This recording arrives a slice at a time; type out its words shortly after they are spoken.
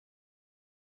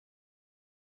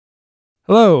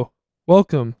Hello,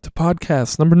 welcome to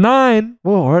podcast number 9.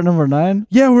 Whoa, we're at number 9?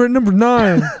 Yeah, we're at number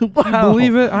 9. Wow. Can you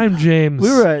believe it? I'm James.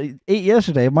 We were at 8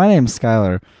 yesterday. My name's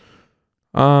Skylar.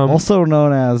 Also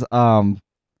known as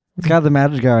Guy the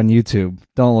Magic Guy on YouTube.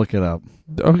 Don't look it up.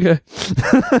 Okay.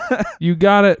 You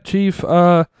got it, Chief.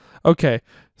 Okay.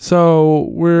 So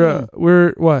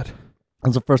we're what?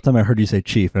 That's the first time I heard you say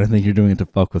chief, and I think you're doing it to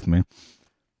fuck with me.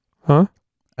 Huh?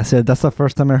 I said that's the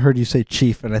first time I heard you say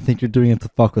chief, and I think you're doing it to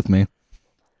fuck with me.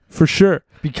 For sure.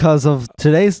 Because of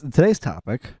today's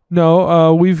topic.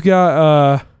 No, we've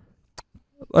got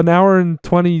an hour and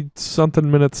 20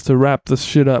 something minutes to wrap this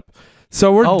shit up.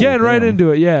 So we're getting right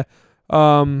into it. Yeah.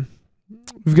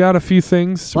 We've got a few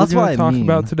things we're going to talk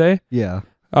about today. Yeah.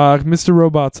 Mr.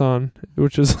 Robot's on,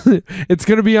 which is it's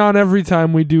going to be on every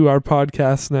time we do our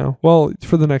podcast now. Well,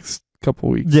 for the next couple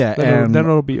weeks. Yeah, then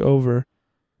it'll be over.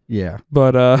 Yeah.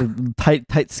 But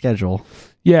tight schedule.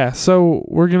 Yeah, so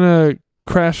we're going to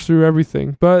crash through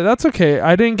everything. But that's okay.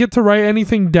 I didn't get to write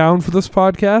anything down for this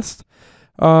podcast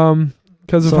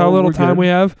because of how little time we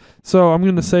have. So I'm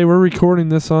going to say we're recording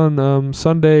this on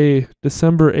Sunday,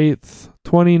 December 8th,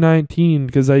 2019,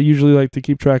 because I usually like to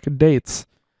keep track of dates.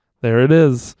 There it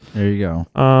is. There you go.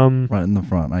 Right in the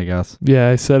front, I guess. Yeah,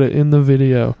 I said it in the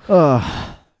video.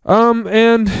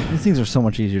 And these things are so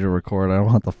much easier to record. I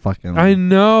don't have to fucking. I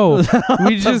know.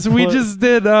 we just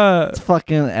did it's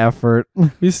fucking effort. We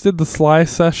just did the Sly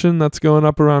session that's going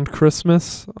up around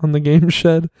Christmas on the Game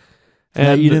Shed.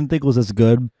 And you didn't think it was as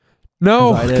good?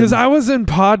 No, because I was in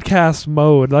podcast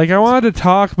mode. Like, I wanted to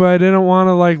talk, but I didn't want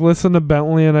to listen to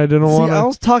Bentley, and I didn't want to. I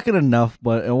was talking enough,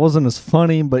 but it wasn't as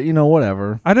funny. But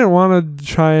whatever. I didn't want to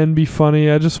try and be funny.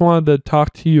 I just wanted to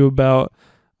talk to you about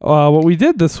what we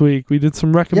did this week. We did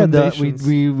some recommendations.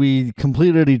 Yeah, we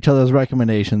completed each other's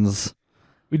recommendations.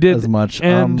 We did as much,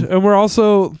 and we're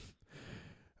also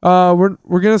we're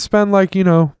gonna spend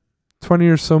 20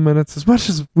 or so minutes, as much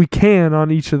as we can, on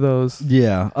each of those.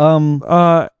 Yeah.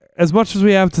 As much as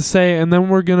we have to say, and then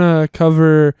we're gonna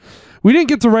cover. We didn't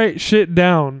get to write shit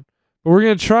down, but we're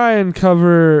gonna try and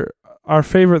cover our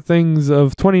favorite things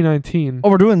of 2019.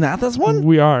 Oh, we're doing that this one?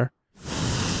 We are.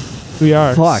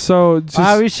 Fuck. So just,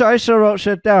 I should have wrote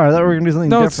shit down. I thought we were gonna do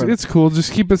something different. No, it's cool.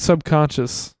 Just keep it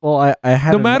subconscious. Well, I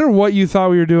had no matter what you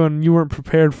thought we were doing, you weren't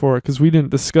prepared for it because we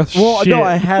didn't discuss. Well, shit. no,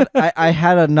 I had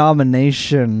a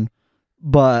nomination,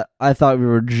 but I thought we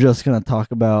were just gonna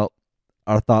talk about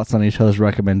our thoughts on each other's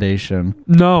recommendation.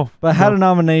 No, but I had a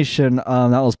nomination that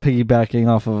was piggybacking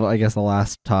off of, I guess, the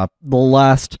last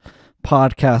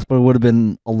podcast, but it would have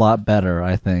been a lot better,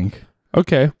 I think.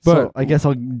 Okay, but so I guess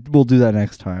we'll do that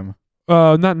next time.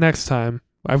 Not next time.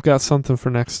 I've got something for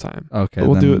next time. Okay, but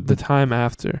we'll do it the time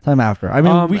after. I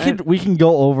mean, we can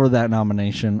go over that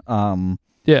nomination.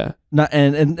 Yeah. Not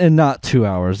and not 2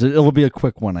 hours. It'll be a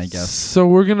quick one, I guess. So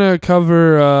we're gonna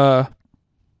cover.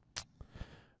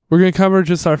 We're gonna cover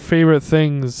just our favorite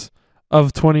things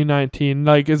of 2019.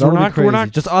 We're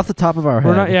not just off the top of our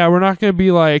head. We're not gonna be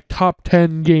like top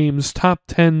 10 games, top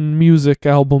 10 music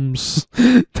albums,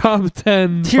 top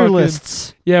 10 tier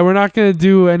lists. Yeah, we're not gonna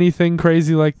do anything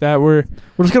crazy like that. We're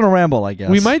just gonna ramble, I guess.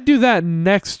 We might do that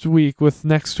next week with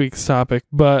next week's topic,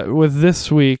 but with this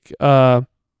week, we're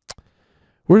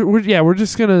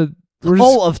just gonna.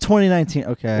 Of 2019.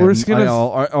 Okay. We're just gonna.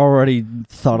 I already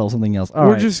thought of something else.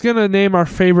 We're just gonna name our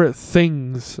favorite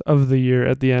things of the year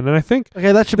at the end, and I think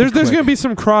that should. There's gonna be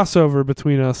some crossover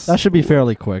between us. That should be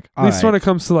fairly quick. At least when it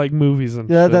comes to movies and.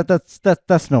 Yeah, shit.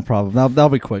 that's no problem. That'll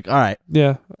be quick. All right.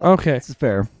 Yeah. Okay. This is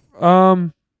fair.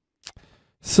 So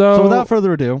without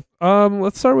further ado,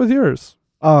 let's start with yours.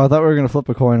 Oh, I thought we were gonna flip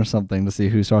a coin or something to see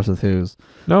who starts with whose.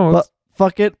 No, but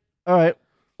fuck it. All right.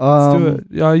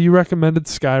 Let's do it. You recommended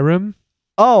Skyrim.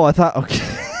 Oh, I thought. Okay.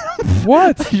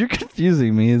 What? You're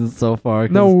confusing me so far.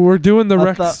 No, we're doing the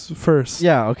recs first.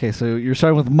 Yeah. Okay. So you're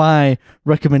starting with my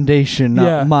recommendation,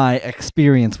 not my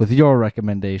experience with your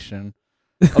recommendation.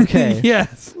 Okay.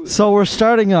 Yes. So we're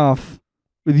starting off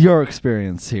with your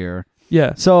experience here.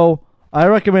 Yeah. So I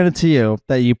recommended to you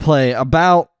that you play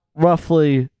about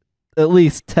roughly at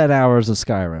least 10 hours of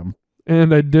Skyrim.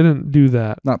 And I didn't do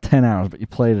that. Not 10 hours, but you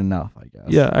played enough, I guess.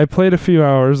 Yeah, I played a few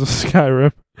hours of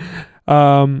Skyrim.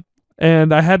 And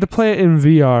I had to play it in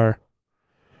VR.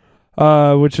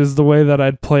 Which is the way that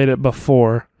I'd played it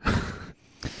before.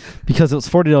 Because it was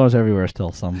 $40 everywhere still.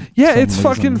 It's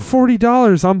fucking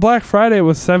 $40. On Black Friday it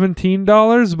was $17,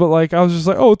 but I was just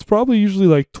it's probably usually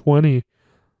 $20.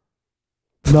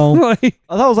 No. I thought it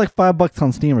was $5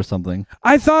 on Steam or something.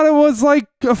 I thought it was a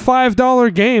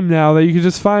 $5 game now that you could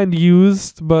just find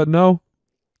used, but no.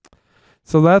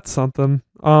 So that's something.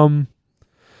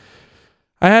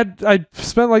 I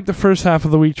spent like the first half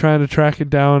of the week trying to track it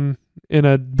down in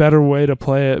a better way to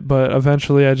play it, but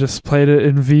eventually I just played it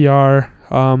in VR.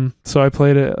 So I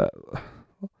played it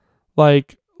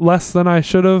like less than I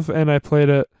should have, and I played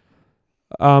it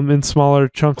in smaller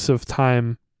chunks of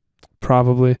time,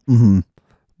 probably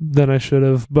than I should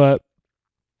have. But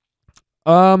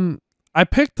I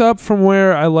picked up from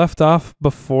where I left off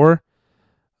before,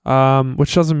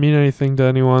 which doesn't mean anything to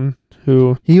anyone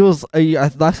who...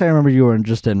 last time I remember you were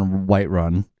just in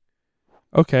Whiterun.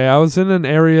 Okay, I was in an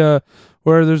area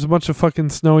where there's a bunch of fucking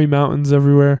snowy mountains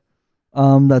everywhere.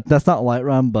 That's not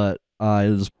Whiterun, but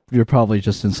you're probably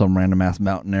just in some random ass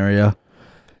mountain area.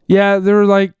 Yeah, there were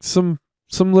like some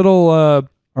little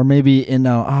or maybe in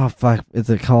is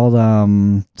it called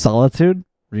Solitude?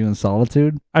 Were you in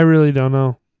Solitude? I really don't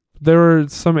know. There were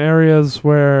some areas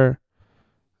where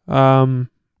there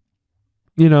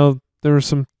were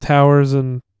some towers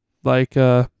and like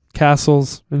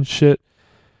castles and shit.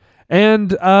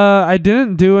 And I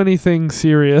didn't do anything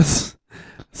serious.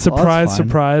 Surprise,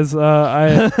 surprise.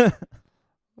 I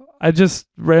just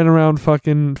ran around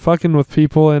fucking with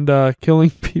people and killing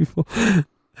people.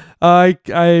 I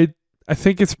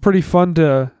think it's pretty fun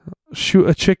to shoot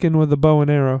a chicken with a bow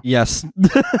and arrow. Yes.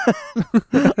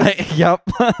 Yep.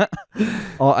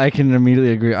 Oh, I can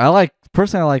immediately agree. I like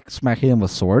smacking them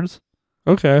with swords.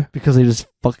 Okay. Because they just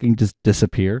fucking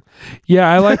disappear. Yeah,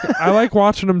 I like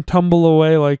watching them tumble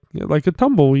away like a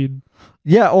tumbleweed.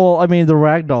 Yeah, well, I mean, the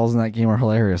ragdolls in that game are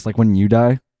hilarious. Like when you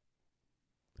die.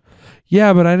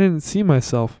 Yeah, but I didn't see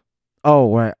myself.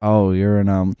 Oh, right. Oh, you're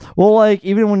in well, like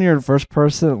even when you're in first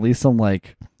person, at least I'm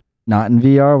like not in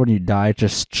VR, when you die, it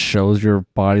just shows your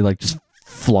body like just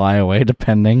fly away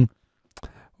depending.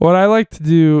 What I like to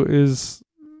do is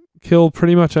kill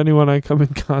pretty much anyone I come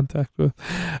in contact with,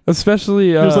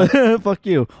 especially just like fuck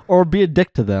you, or be a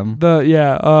dick to them.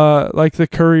 Like the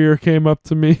courier came up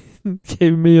to me,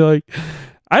 gave me like,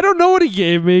 I don't know what he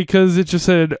gave me because it just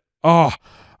said, "Oh,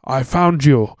 I found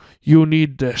you. You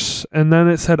need this," and then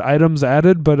it said items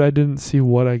added, but I didn't see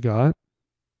what I got.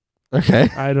 Okay,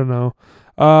 I don't know.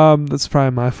 That's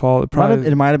probably my fault.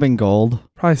 It might have been gold.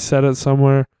 Probably said it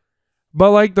somewhere.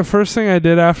 But, like, the first thing I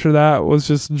did after that was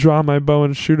just draw my bow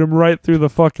and shoot him right through the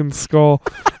fucking skull.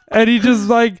 And he just,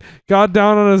 like, got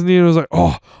down on his knee and was like,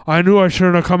 "Oh, I knew I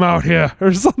shouldn't have come out here,"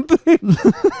 or something.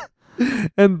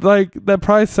 And, like, that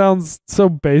probably sounds so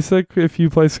basic if you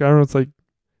play Skyrim. It's like,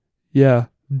 yeah,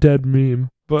 dead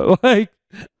meme. But, like,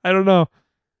 I don't know.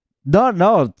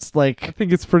 No, it's like... I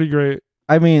think it's pretty great.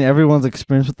 I mean, everyone's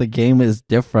experience with the game is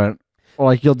different. Or,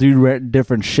 like, you'll do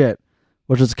different shit.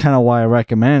 Which is kind of why I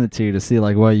recommend it to you, to see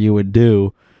like what you would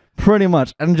do, pretty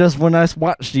much. And just when I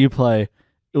watched you play,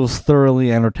 it was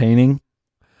thoroughly entertaining.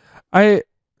 And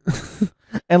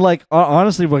like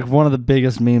honestly, like one of the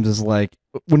biggest memes is like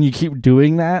when you keep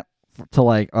doing that to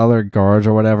like other guards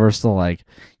or whatever, so like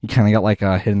you kind of got like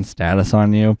a hidden status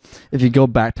on you. If you go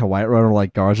back to Whiterun or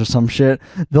like guards or some shit,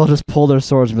 they'll just pull their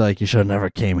swords and be like, "You should have never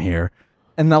came here."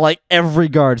 And now, like, every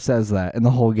guard says that in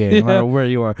the whole game, no matter where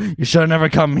you are. "You should have never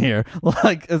come here."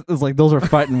 Like, it's like, those are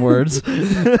fighting words.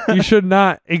 You should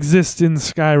not exist in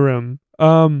Skyrim.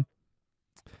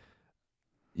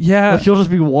 Yeah. Like, you'll just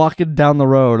be walking down the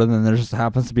road, and then there just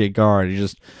happens to be a guard. You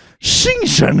just, "Shing,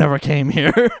 should have never came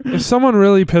here." If someone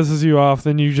really pisses you off,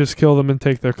 then you just kill them and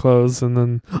take their clothes, and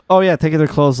then... Oh, yeah, taking their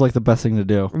clothes is, like, the best thing to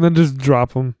do. And then just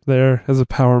drop them there as a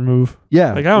power move.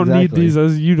 Yeah, like, I don't need these,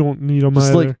 as you don't need them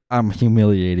just either. Like, I'm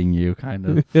humiliating you, kind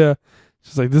of. Yeah.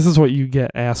 Just like, this is what you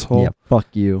get, asshole. Yeah, fuck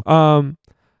you. I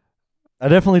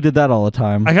definitely did that all the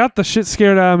time. I got the shit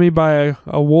scared out of me by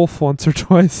a wolf once or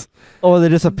twice. Oh, they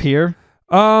disappear?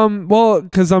 Well,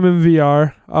 because I'm in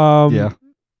VR. Yeah.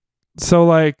 So,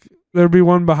 like, there'd be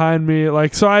one behind me.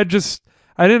 Like, so I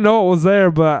didn't know it was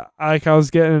there, but, like, I was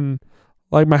getting,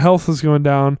 like, my health was going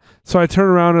down. So I turned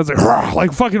around and I was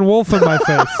like fucking wolf in my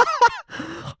face.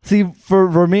 See,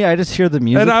 for me, I just hear the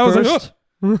music and I was first.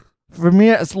 like, For me,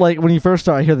 it's like when you first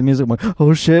start, I hear the music, I'm like,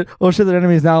 oh shit, they're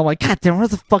enemies now. I'm like, God damn, where's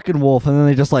the fucking wolf? And then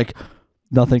they just like,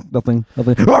 nothing.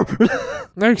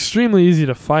 They're extremely easy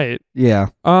to fight. Yeah.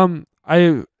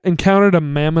 I encountered a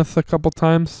mammoth a couple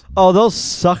times. Oh, those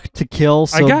suck to kill,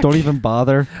 so don't even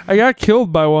bother. I got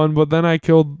killed by one, but then I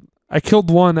killed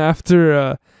one after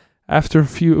a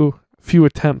few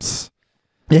attempts.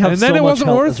 And then it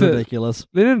wasn't worth it. Ridiculous.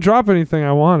 They didn't drop anything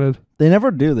I wanted. They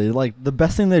never do. They like the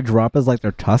best thing they drop is like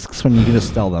their tusks when you can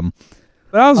just sell them.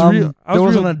 That was real. There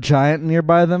wasn't a giant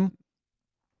nearby them.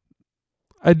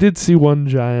 I did see one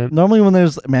giant. Normally when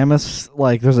there's mammoths,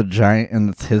 like there's a giant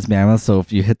and it's his mammoth, so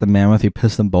if you hit the mammoth, you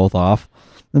piss them both off.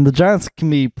 And the giants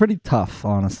can be pretty tough,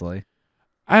 honestly.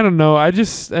 I don't know. I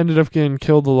just ended up getting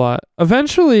killed a lot.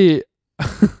 Eventually,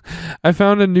 I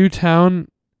found a new town,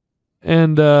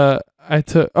 and I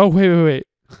took. Oh wait!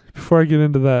 Before I get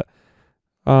into that,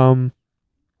 one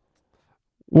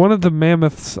of the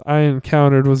mammoths I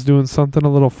encountered was doing something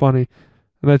a little funny,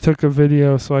 and I took a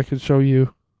video so I could show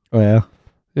you. Oh yeah.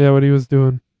 Yeah, what he was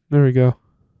doing. There we go.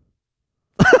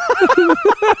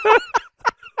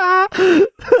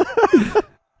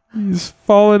 He's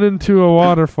fallen into a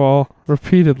waterfall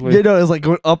repeatedly. You know, it's like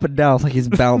going up and down. It's like he's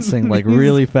bouncing like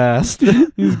really fast.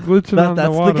 He's glitching on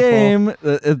the waterfall. That's the game.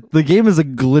 The game is a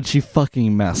glitchy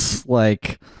fucking mess.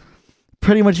 Like,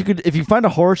 pretty much, you could, if you find a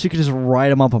horse, you could just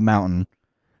ride him up a mountain,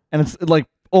 and it's like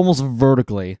almost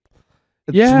vertically.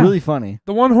 It's really funny.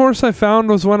 The one horse I found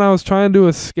was when I was trying to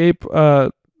escape,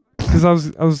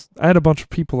 because I had a bunch of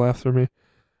people after me,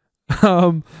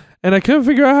 and I couldn't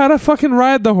figure out how to fucking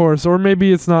ride the horse, or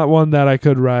maybe it's not one that I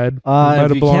could ride.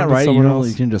 If you can't ride it,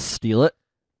 you can just steal it.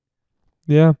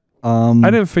 Yeah. I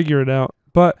didn't figure it out,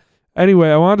 but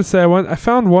anyway, I wanted to say I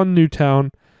found one new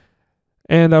town,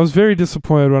 and I was very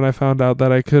disappointed when I found out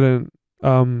that I couldn't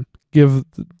give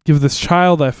this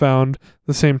child I found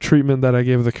the same treatment that I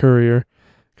gave the courier,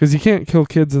 because you can't kill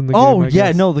kids in the game. Oh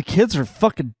yeah, no, the kids are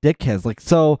fucking dickheads. Like,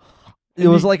 so it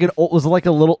was like a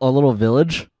little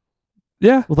village.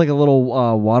 Yeah, with like a little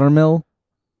watermill.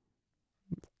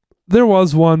 There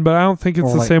was one, but I don't think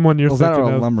it's the same one you're thinking of. Was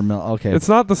that a lumber mill? Okay, it's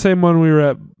not the same one we were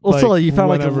at. Well, still, you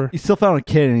found you still found a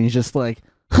kid, and he's just like,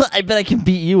 I bet I can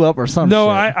beat you up or something. No,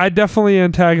 I definitely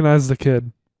antagonized the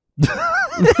kid.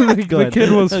 The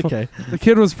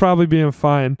kid was probably being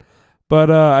fine, but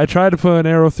I tried to put an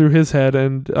arrow through his head,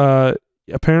 and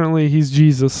apparently he's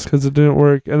Jesus, because it didn't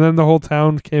work. And then the whole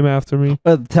town came after me.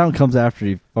 The town comes after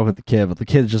you, fuck with the kid, but the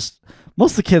kid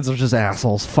most of the kids are just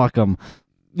assholes. Fuck them.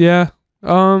 Yeah.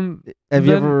 Have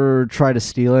you ever tried to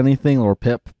steal anything or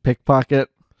pickpocket?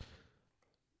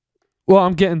 Well,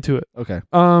 I'm getting to it. Okay.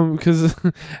 Because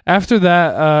after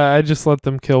that, I just let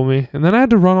them kill me, and then I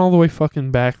had to run all the way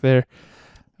fucking back there.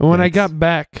 And when I got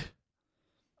back,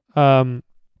 or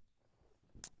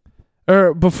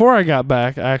before I got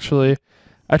back, actually,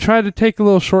 I tried to take a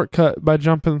little shortcut by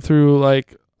jumping through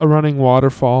like a running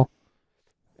waterfall,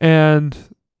 and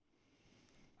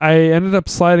I ended up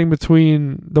sliding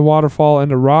between the waterfall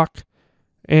and a rock,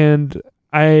 and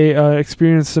I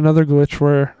experienced another glitch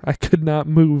where I could not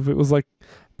move. It was like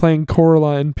playing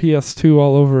Coraline PS2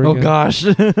 all over again. Oh gosh.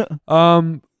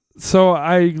 So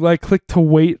I like clicked to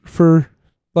wait for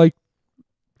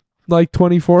like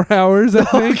 24 hours, I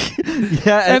think.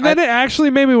 Yeah, and then it actually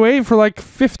made me wait for like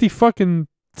 50 fucking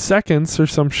seconds or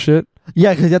some shit.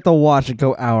 Yeah, because you have to watch it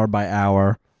go hour by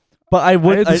hour. But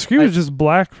the screen was just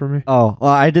black for me. Oh,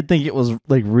 well, I did think it was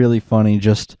like really funny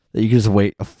just that you could just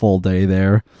wait a full day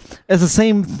there. It's the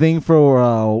same thing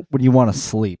for when you want to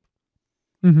sleep.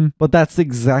 Mm-hmm. But that's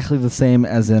exactly the same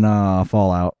as in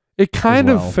Fallout. It kind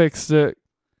of fixed it.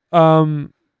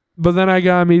 But then I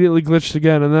got immediately glitched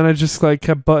again, and then I just like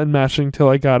kept button mashing till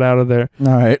I got out of there. All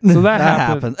right. So that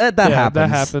happened. That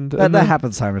happens. That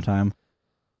happens time to time.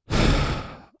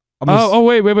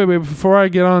 Wait. Before I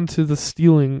get on to the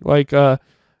stealing, like,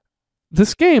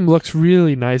 this game looks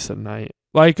really nice at night.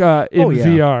 Like, in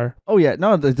VR. Oh, yeah.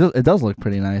 No, it does look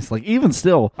pretty nice. Like, even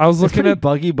still, I was looking at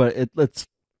buggy, but it's,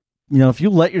 if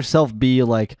you let yourself be,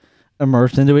 like,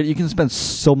 immersed into it, you can spend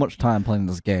so much time playing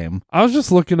this game. I was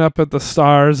just looking up at the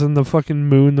stars and the fucking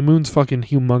moon. The moon's fucking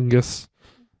humongous.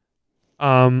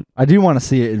 I do want to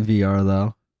see it in VR,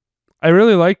 though. I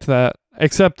really liked that.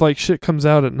 Except, like, shit comes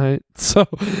out at night. So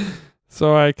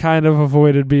I kind of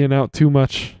avoided being out too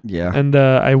much. Yeah. And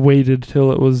I waited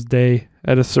till it was day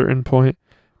at a certain point.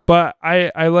 But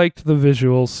I liked the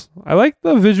visuals. I like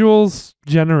the visuals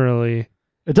generally.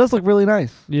 It does look really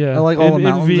nice. Yeah. I like all the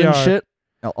mountains and shit.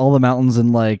 All the mountains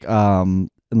and, like, the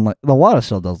water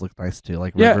still does look nice, too.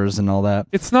 Like, rivers and all that.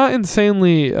 It's not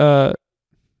insanely,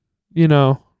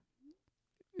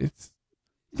 It's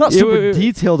not super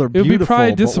detailed or beautiful. It would be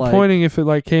probably disappointing if it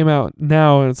like came out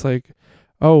now and it's like,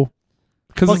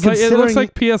 because it looks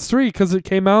like PS3 because it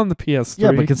came out on the PS3.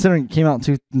 Yeah, but considering it came out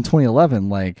in 2011,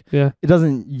 like, it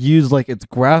doesn't use like its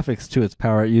graphics to its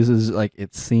power. It uses like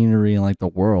its scenery and like the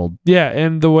world. Yeah,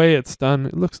 and the way it's done,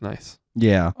 it looks nice.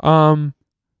 Yeah.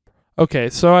 Okay,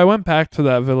 so I went back to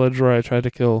that village where I tried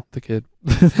to kill the kid.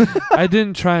 I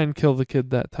didn't try and kill the kid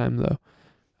that time though.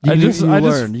 You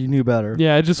knew better.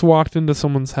 Yeah, I just walked into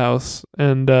someone's house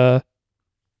and what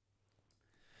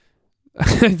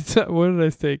did I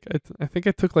take? I think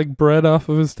I took like bread off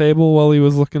of his table while he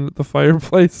was looking at the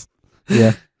fireplace.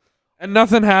 Yeah. And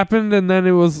nothing happened, and then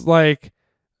it was like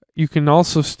you can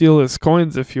also steal his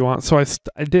coins if you want. So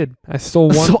I did. I stole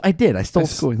one. So I did. I stole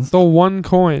coins. Stole one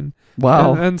coin.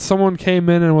 Wow. And someone came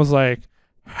in and was like,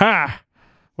 "Ha,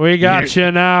 we got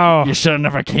you now. You should have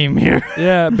never came here."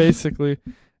 Yeah, basically.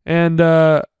 And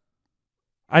I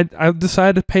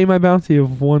decided to pay my bounty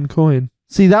of one coin.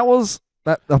 See, that was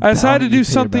that. I decided to do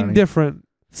something different.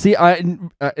 See,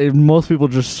 most people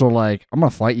just sort of like, I'm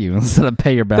gonna fight you instead of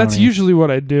pay your bounty. That's usually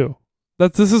what I do.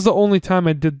 This is the only time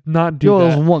I did not do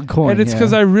that. It was one coin, and it's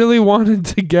because I really wanted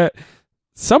to get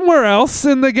somewhere else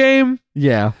in the game.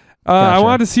 Yeah. I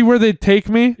wanted to see where they'd take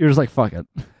me. You're just like, fuck it.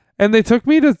 And they took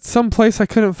me to some place I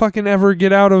couldn't fucking ever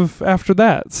get out of after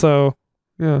that. So,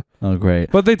 yeah. Oh, great.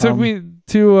 But they took me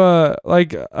to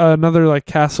like another like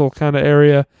castle kind of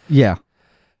area. Yeah.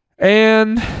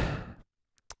 And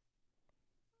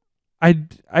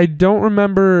I don't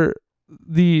remember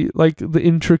the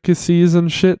intricacies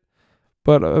and shit,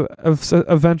 but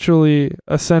essentially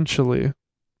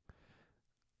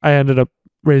I ended up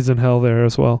raising hell there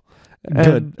as well.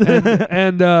 Good.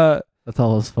 And that's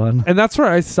always fun. And that's where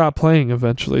I stopped playing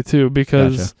eventually too,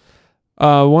 because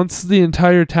once the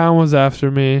entire town was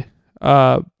after me,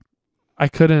 I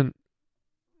couldn't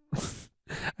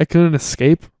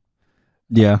escape.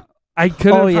 Yeah. I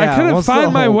couldn't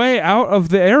find my way out of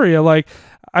the area. Like,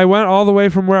 I went all the way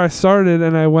from where I started,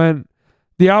 and I went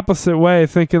the opposite way,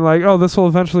 thinking like, oh, this will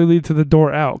eventually lead to the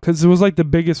door out, because it was like the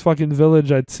biggest fucking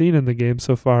village I'd seen in the game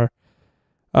so far.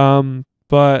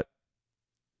 But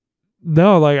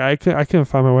no, like I couldn't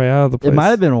find my way out of the place. It might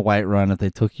have been a Whiterun if they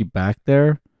took you back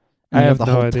there. I have the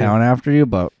no whole idea. Town after you,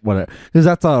 but whatever. Because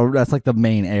that's like the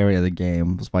main area of the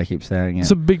game. That's why I keep saying it.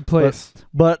 It's a big place.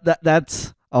 But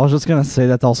that's. I was just gonna say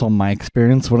that's also my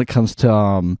experience when it comes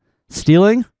to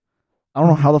stealing. I don't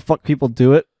know how the fuck people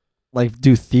do it, like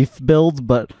do thief builds,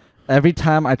 but every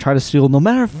time I try to steal, no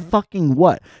matter fucking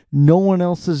what, no one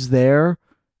else is there,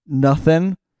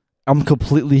 nothing. I'm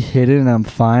completely hidden and I'm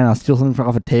fine. I'll steal something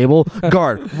off a table.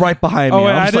 Guard right behind me.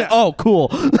 I'm just like, oh, cool.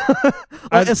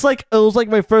 It was like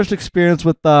my first experience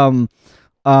with it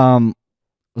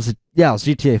was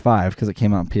GTA 5 because it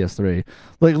came out on PS3.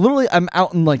 Like, literally, I'm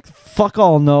out in like fuck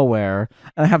all nowhere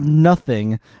and I have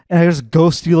nothing, and I just go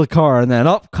steal a car, and then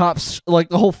cops, like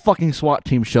the whole fucking SWAT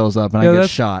team shows up, and I get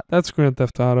shot. That's Grand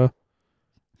Theft Auto.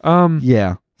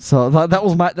 Yeah. So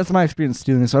that's my experience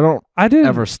stealing. So I didn't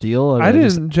ever steal. I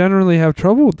didn't generally have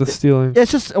trouble with the stealing.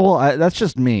 It's just that's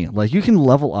just me. Like, you can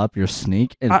level up your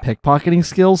sneak and pickpocketing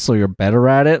skills, so you're better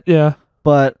at it. Yeah.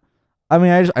 But I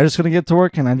mean, I just gonna get to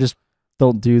work, and I just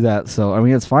don't do that. So I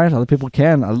mean, it's fine. Other people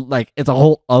can. Like, it's a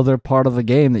whole other part of the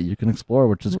game that you can explore,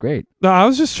 which is great. No, I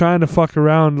was just trying to fuck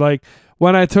around. Like,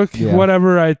 when I took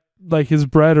whatever like his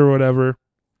bread or whatever,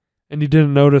 and he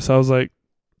didn't notice, I was like,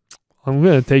 I'm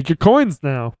gonna take your coins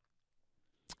now.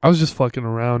 I was just fucking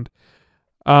around.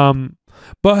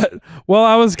 But while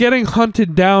I was getting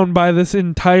hunted down by this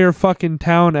entire fucking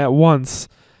town at once,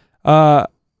 I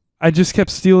just kept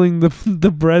stealing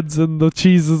the breads and the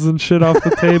cheeses and shit off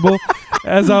the table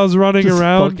as I was running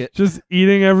around, just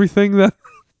eating everything they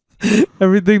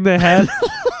had.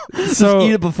 So just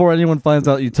eat it before anyone finds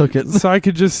out you took it. So I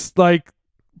could just like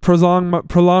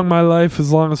prolong my life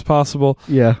as long as possible.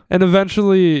 Yeah. And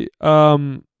eventually,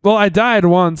 I died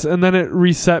once, and then it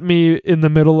reset me in the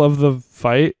middle of the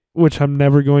fight, which I'm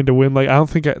never going to win. Like, I don't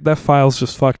think that file's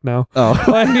just fucked now. Oh.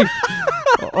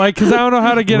 Like, because I don't know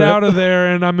how to get out of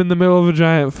there, and I'm in the middle of a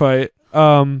giant fight.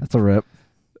 That's a rip.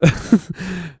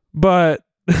 But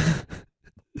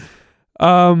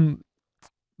the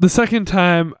second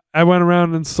time, I went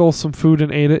around and stole some food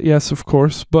and ate it. Yes, of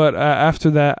course. But after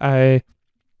that, I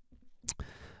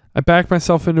backed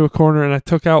myself into a corner, and I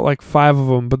took out like 5 of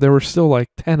them, but there were still like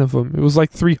 10 of them. It was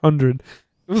like 300.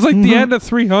 It was like the end of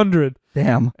 300.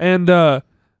 Damn. And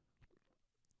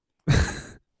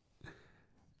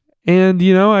and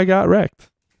I got wrecked.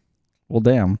 Well,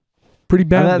 damn. Pretty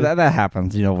bad. That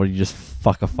happens, where you just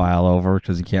fuck a file over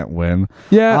because you can't win.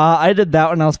 Yeah. I did that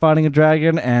when I was fighting a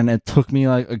dragon, and it took me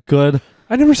like a good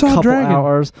I never saw a dragon.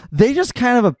 Hours. They just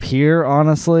kind of appear,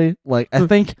 honestly. Like, I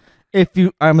think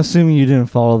I'm assuming you didn't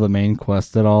follow the main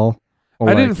quest at all.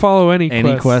 I didn't follow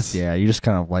any quest. Yeah, you just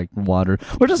kind of like wandered,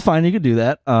 which is fine. You could do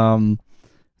that.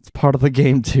 It's part of the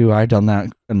game too. I've done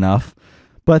that enough,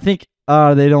 but I think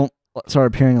they don't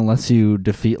start appearing unless you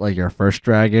defeat like your first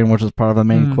dragon, which is part of the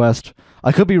main quest.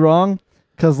 I could be wrong,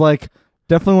 because like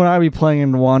definitely when I be playing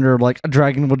in Wander, like a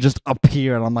dragon would just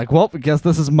appear, and I'm like, well, I guess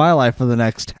this is my life for the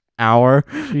next hour.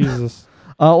 Jesus.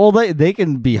 Well, they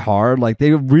can be hard. Like,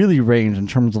 they really range in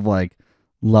terms of like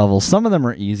levels. Some of them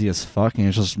are easy as fuck, and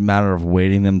it's just a matter of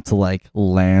waiting them to like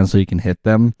land so you can hit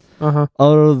them.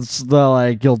 Others, the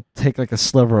like you'll take like a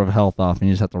sliver of health off, and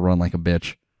you just have to run like a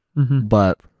bitch.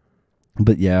 But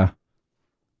yeah.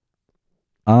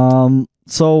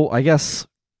 So I guess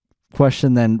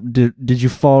question then: did you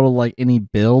follow like any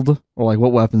build, or like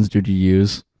what weapons did you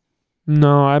use?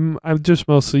 No, I've just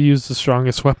mostly used the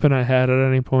strongest weapon I had at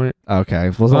any point.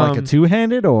 Okay, was it like a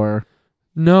two-handed or?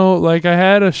 No, like I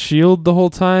had a shield the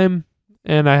whole time,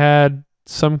 and I had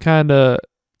some kind of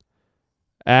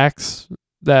axe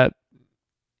that,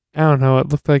 I don't know, it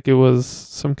looked like it was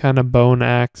some kind of bone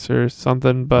axe or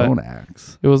something, but bone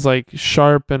axe. It was like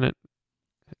sharp, and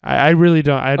I really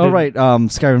don't. Right.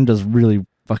 Skyrim does really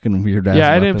fucking weird ass. Yeah,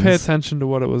 I weapons. didn't pay attention to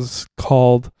what it was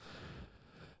called.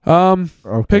 Okay,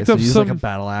 picked so up you used some like a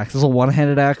battle axe. Is a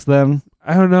one-handed axe then?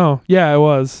 I don't know. Yeah, it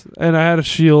was, and I had a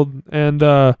shield, and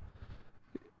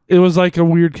it was like a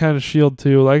weird kind of shield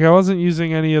too. Like I wasn't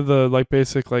using any of the like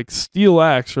basic like steel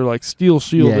axe or like steel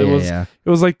shield. It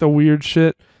was like the weird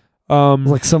shit.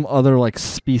 Like some other like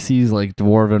species like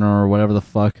dwarven or whatever the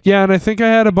fuck. Yeah, and I think I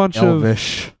had a bunch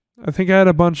Elvish.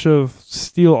 of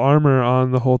steel armor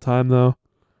on the whole time though.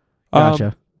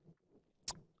 Gotcha.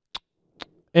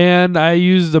 And I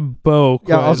used a bow.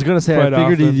 I was gonna say I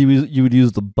figured often. you would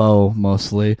use the bow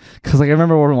mostly, because like I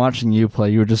remember when watching you play,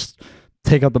 you would just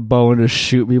take out the bow and just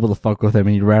shoot people to fuck with him,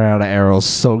 and you ran out of arrows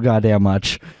so goddamn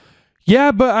much.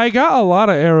 Yeah, but I got a lot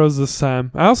of arrows this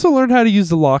time. I also learned how to use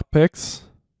the lockpicks.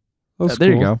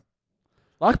 There you go.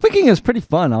 Lockpicking is pretty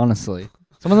fun, honestly.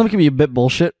 Some of them can be a bit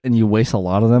bullshit, and you waste a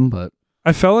lot of them. But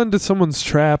I fell into someone's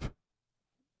trap.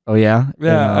 Oh yeah,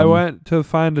 yeah. I went to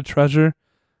find a treasure,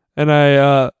 and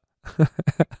I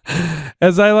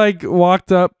as I like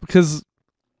walked up because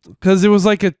it was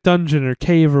like a dungeon or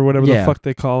cave or whatever the fuck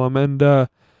they call them, and there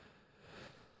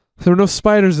were no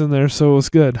spiders in there, so it was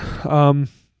good.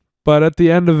 But at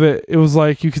the end of it, it was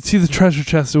like you could see the treasure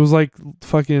chest. It was like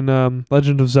fucking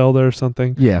Legend of Zelda or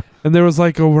something. Yeah. And there was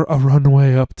like a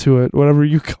runway up to it, whatever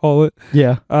you call it.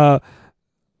 Yeah.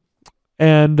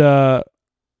 And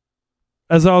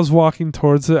as I was walking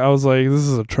towards it, I was like, "This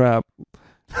is a trap."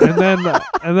 And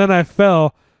then I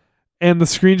fell, and the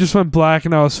screen just went black,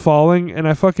 and I was falling, and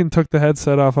I fucking took the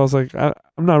headset off. I was like, "I'm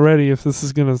not ready if this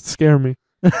is gonna scare me."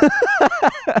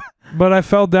 But I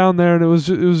fell down there, and it was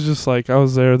just like I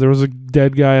was there. There was a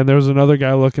dead guy, and there was another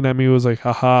guy looking at me who was like,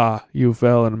 "Haha, you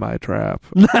fell in my trap."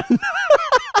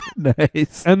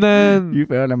 Nice. And then you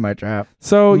fell in my trap.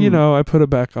 So, I put it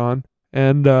back on,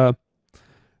 and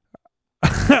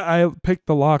I picked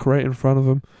the lock right in front of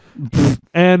him.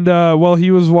 And while he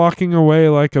was walking away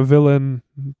like a villain,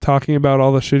 talking about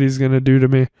all the shit he's going to do to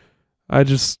me, I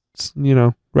just,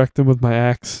 wrecked him with my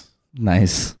axe.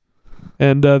 Nice.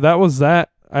 And that was that.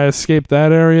 I escaped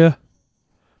that area.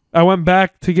 I went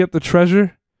back to get the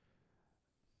treasure,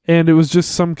 and it was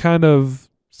just some kind of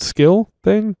skill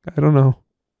thing. I don't know.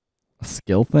 A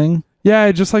skill thing? Yeah,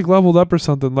 I just like leveled up or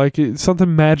something. Like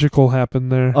something magical happened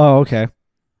there. Oh, okay.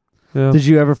 Yeah. Did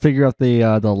you ever figure out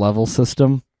the level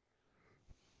system?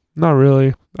 Not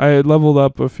really. I had leveled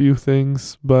up a few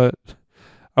things, but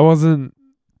I wasn't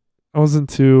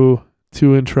too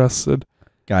interested.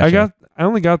 Gotcha. I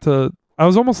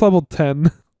was almost level 10.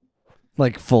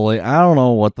 Like fully. I don't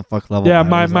know what the fuck level. Yeah,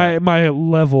 my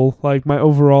level, like my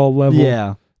overall level.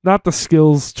 Yeah. Not the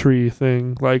skills tree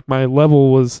thing. Like my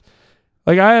level was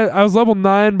like I was level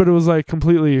 9, but it was like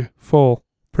completely full,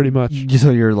 pretty much.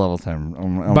 So you're level 10.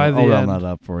 I'll round that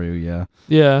up for you, yeah.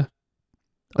 Yeah.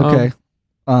 Okay.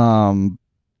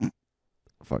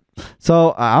 Fuck.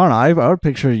 So I don't know. I would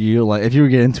picture you like if you were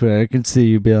getting into it, I could see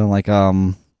you being like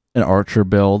an archer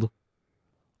build.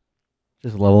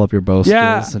 Just level up your bow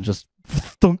skills and just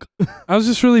thunk. I was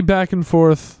just really back and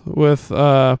forth with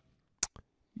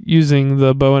using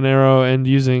the bow and arrow and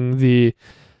using the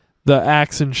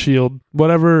axe and shield,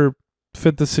 whatever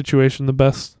fit the situation the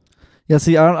best. Yeah,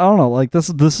 see, I don't know. Like this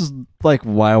is like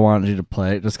why I wanted you to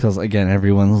play it, just because again,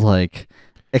 everyone's like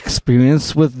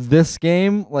experienced with this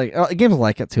game. Like games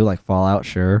like it too, like Fallout,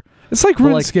 sure. It's like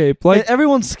RuneScape. Like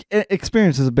everyone's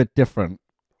experience is a bit different.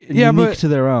 Yeah, unique but to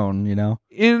their own,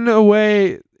 In the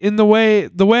way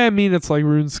I mean, it's like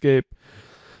RuneScape.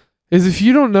 Is if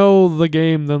you don't know the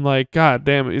game, then like, god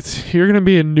damn it, you're gonna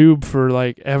be a noob for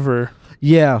like ever.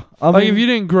 Yeah, I mean, if you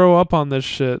didn't grow up on this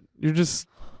shit, you're just.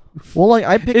 Well,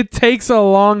 like it takes a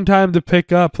long time to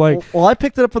pick up. Like, well, I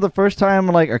picked it up for the first time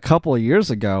like a couple of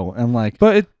years ago, and like,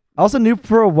 I was a noob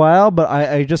for a while, but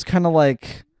I just kind of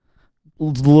like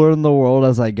learn the world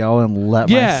as I go and let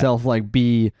myself like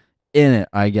be in it,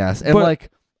 I guess. And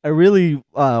like I really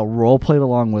role played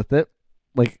along with it.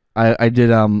 Like I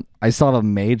did I still have a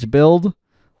mage build.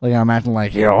 Like I'm acting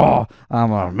like, yo,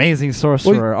 I'm an amazing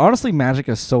sorcerer. Well, honestly, magic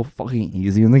is so fucking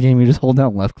easy in the game. You just hold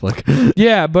down left click.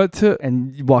 Yeah, but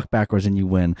and you walk backwards and you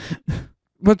win.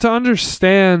 But to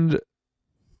understand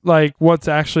like what's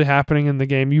actually happening in the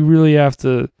game, you really have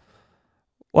to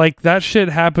like that shit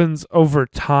happens over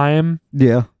time.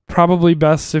 Yeah. Probably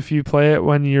best if you play it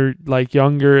when you're like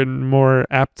younger and more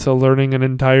apt to learning an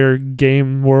entire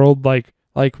game world like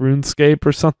RuneScape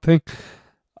or something.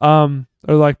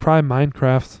 Or like probably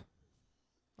Minecraft.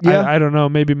 Yeah. I don't know.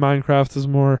 Maybe Minecraft is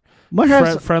more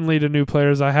friendly to new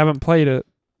players. I haven't played it.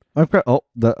 Minecraft. Oh,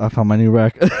 I found my new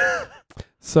rack.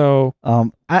 So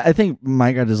I think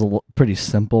Minecraft is pretty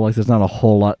simple. Like there's not a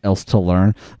whole lot else to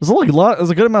learn. There's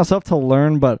a good amount of stuff to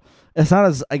learn, but it's not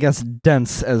as, I guess,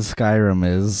 dense as Skyrim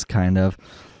is. Kind of.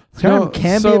 Skyrim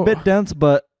can be a bit dense,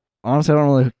 but honestly, I don't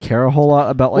really care a whole lot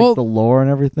about like the lore and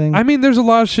everything. I mean, there's a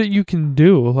lot of shit you can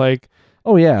do, like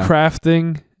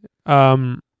crafting,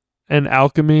 and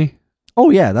alchemy. Oh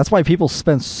yeah, that's why people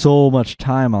spend so much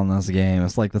time on this game.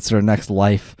 It's like that's their next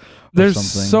life. There's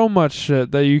so much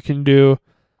shit that you can do.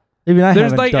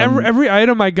 There's like every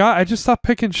item I got, I just stopped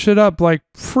picking shit up like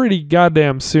pretty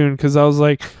goddamn soon because I was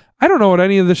like, I don't know what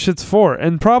any of this shit's for.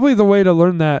 And probably the way to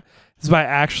learn that is by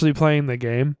actually playing the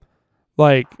game.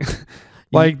 Like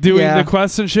like doing the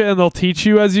quests and shit, and they'll teach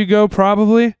you as you go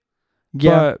probably. Yeah.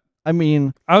 But I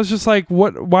mean, I was just like,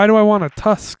 why do I want a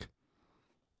tusk?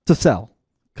 To sell,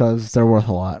 because they're worth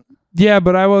a lot. Yeah,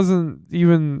 but I was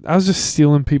just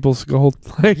stealing people's gold.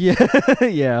 Like,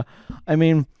 yeah. I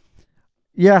mean,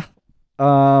 yeah.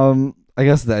 I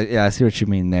guess I see what you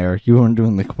mean there. You weren't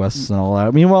doing the quests and all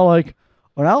that. Meanwhile, like,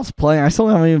 when I was playing, I still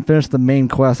haven't even finished the main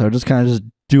quest. I would just kind of just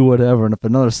do whatever. And if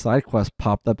another side quest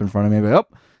popped up in front of me, I'd be like,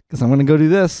 oh, guess I'm going to go do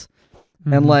this.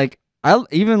 Mm-hmm. And,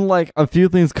 like, a few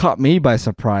things caught me by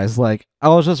surprise. Like, I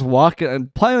was just walking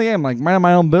and playing the game, like, minding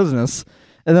my own business.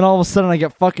 And then all of a sudden I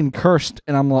get fucking cursed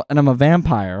and I'm a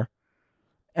vampire.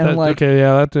 And that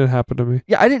didn't happen to me.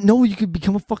 Yeah, I didn't know you could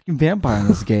become a fucking vampire in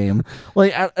this game.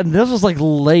 Like, and this was like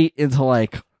late into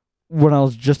like when I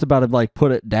was just about to like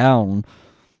put it down.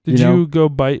 Did you go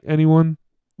bite anyone?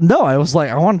 No, I was like,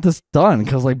 I want this done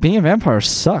because like being a vampire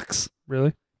sucks.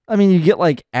 Really? I mean, you get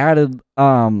like added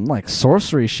like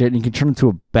sorcery shit, and you can turn into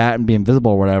a bat and be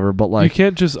invisible or whatever. But like, you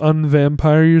can't just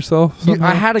unvampire yourself.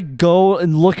 I had to go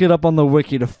and look it up on the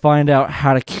wiki to find out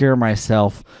how to cure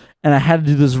myself. And I had to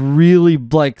do this really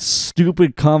like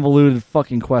stupid convoluted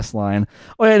fucking quest line.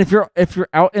 Oh yeah, and if you're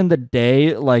out in the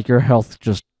day, like your health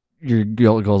just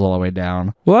goes all the way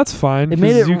down. Well, that's fine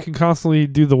because you can constantly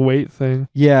do the weight thing.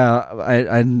 Yeah,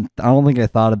 I don't think I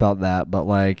thought about that, but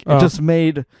like it just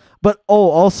made. But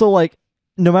also like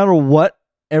no matter what,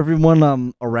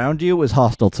 everyone around you is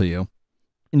hostile to you,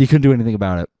 and you couldn't do anything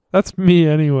about it. That's me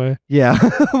anyway. Yeah.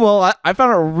 Well, I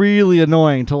found it really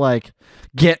annoying to like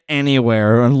get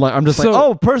anywhere, and like I'm just like,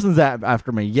 oh, person's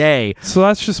after me, yay. So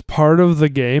that's just part of the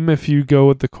game. If you go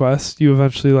with the quest, you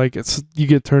eventually you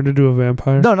get turned into a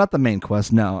vampire. No, not the main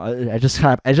quest. No, I just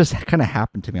kind of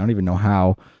happened to me. I don't even know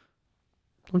how.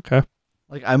 Okay.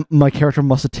 Like my character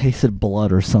must have tasted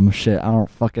blood or some shit. I don't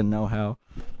fucking know how.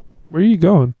 Where are you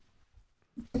going?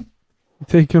 You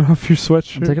taking off your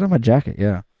sweatshirt? I'm taking off my jacket.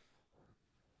 Yeah.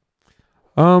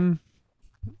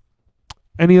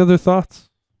 Any other thoughts?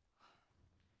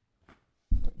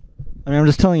 I mean, I'm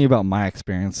just telling you about my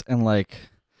experience, and like,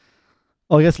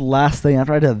 I guess last thing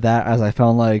after I did that, as I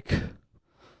found like,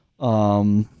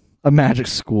 a magic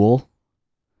school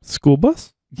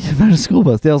bus. Yeah, magic school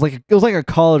bus. Yeah, it was like a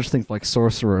college thing for like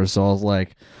sorcerers. So I was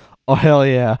like, oh hell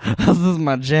yeah, this is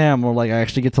my jam. Or like I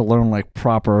actually get to learn like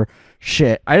proper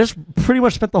shit. I just pretty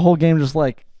much spent the whole game just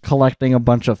like collecting a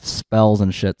bunch of spells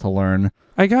and shit to learn.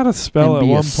 I got a spell at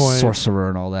one point. Sorcerer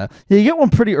and all that. Yeah, you get one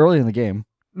pretty early in the game.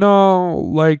 No,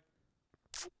 like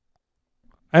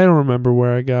I don't remember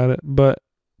where I got it, but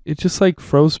it just like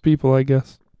froze people, I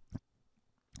guess.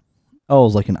 Oh, it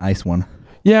was like an ice one.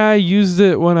 Yeah, I used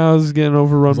it when I was getting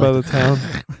overrun by the town.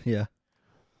 Yeah.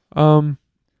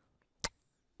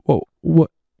 What?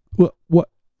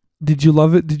 Did you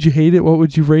love it? Did you hate it? What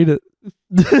would you rate it?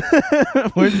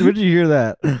 Where'd you hear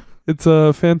that? It's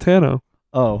a Fantano.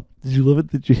 Oh, did you love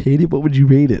it? Did you hate it? What would you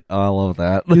rate it? Oh, I love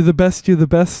that. You're the best. You're the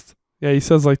best. Yeah, he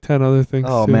says like 10 other things.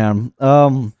 Oh too. Man.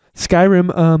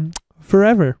 Skyrim.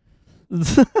 Forever.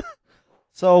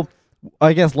 So,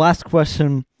 I guess last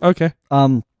question. Okay.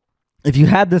 If you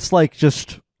had this like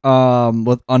just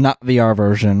with a not VR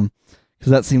version,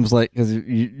 because that seems like because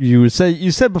you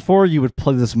said before you would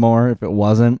play this more if it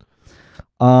wasn't.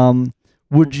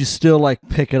 Would you still like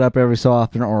pick it up every so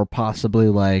often, or possibly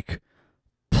like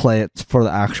play it for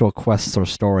the actual quests or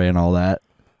story and all that.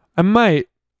 I might.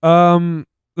 The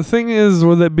thing is,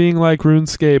 with it being like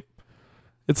RuneScape,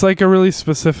 it's like a really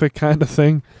specific kind of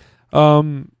thing.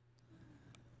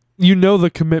 You know the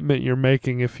commitment you're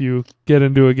making if you get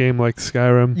into a game like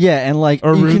Skyrim. Yeah, and like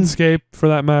or RuneScape for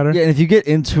that matter. Yeah, and if you get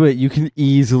into it, you can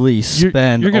easily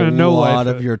spend you're gonna a lot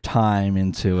of it. your time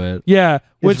into it. Yeah,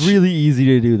 it's really easy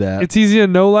to do that. It's easy to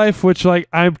no life, which like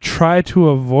I try to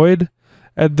avoid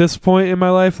at this point in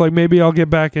my life. Like maybe I'll get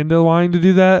back into wanting to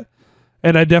do that.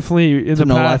 And I definitely in the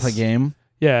no past, life a game.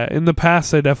 Yeah, in the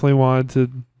past I definitely wanted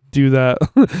to do that,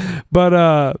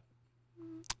 but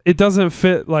it doesn't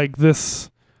fit like this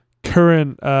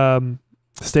current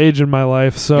stage in my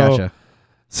life. So, gotcha.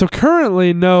 So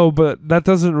currently no, but that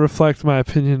doesn't reflect my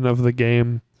opinion of the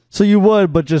game. So you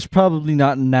would, but just probably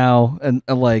not now. And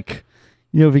like,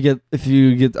 you know, if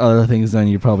you get other things done,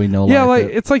 you probably know. Yeah, like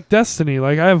it's like Destiny.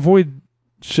 Like I avoid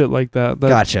shit like that. That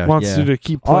gotcha. Wants you to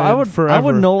keep playing forever. I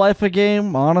would no life a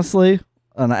game, honestly,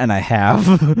 and I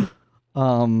have.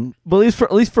 But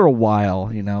at least for a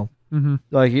while, you know,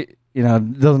 like you know,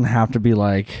 it doesn't have to be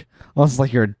like unless it's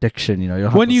like your addiction, you know, you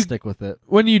don't have to stick with it.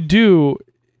 When you do,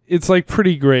 it's like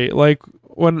pretty great. Like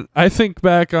when I think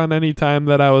back on any time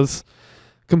that I was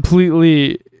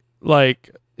completely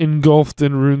like engulfed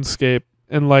in RuneScape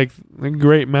and like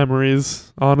great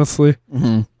memories, honestly.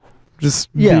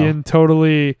 Just being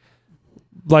totally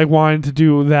like wanting to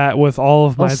do that with all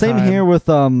of my time. Same here with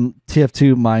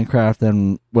TF2, Minecraft,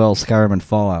 and Skyrim and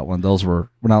Fallout when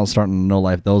I was starting to know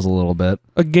life those a little bit.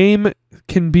 A game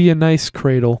can be a nice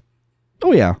cradle.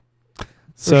 Oh yeah,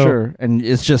 for sure. And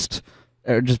it just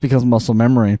becomes muscle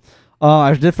memory.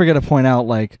 I did forget to point out,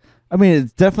 like, I mean,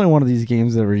 it's definitely one of these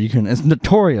games that it's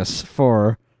notorious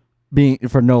for no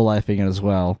lifing it as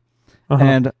well.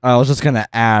 And I was just gonna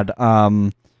add,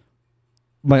 my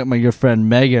good friend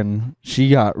Megan, she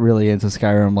got really into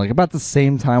Skyrim like about the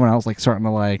same time when I was like starting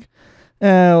to like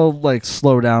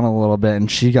slow down a little bit, and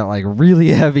she got like really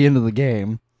heavy into the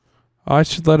game. I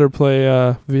should let her play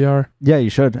VR. Yeah,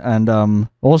 you should. And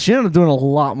she ended up doing a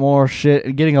lot more shit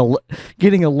and getting a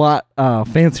lot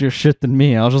fancier shit than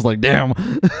me. I was just like, damn.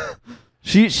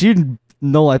 she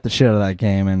no like the shit out of that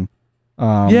game, and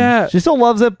yeah, she still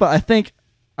loves it, but I think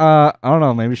I don't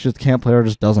know, maybe she just can't play or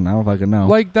just doesn't. I don't know if I can know.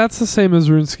 Like that's the same as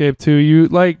RuneScape too. You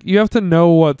have to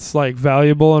know what's like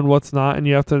valuable and what's not, and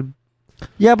you have to.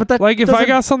 Yeah, but that like if I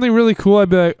got something really cool,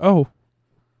 I'd be like, oh.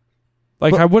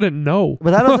 Like I wouldn't know.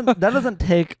 But that doesn't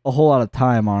take a whole lot of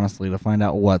time, honestly, to find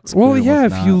out what's well, good yeah, and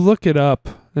if not. you look it up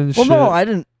and well, shit. no,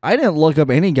 I didn't look up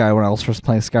any guy when I was first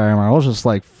playing Skyrim. I was just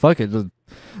like, fuck it, just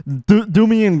do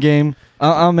me in game.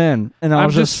 I'm in, and I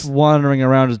was just wandering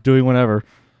around, just doing whatever.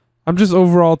 I'm just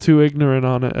overall too ignorant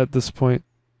on it at this point.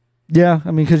 Yeah, I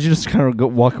mean, because you just kind of go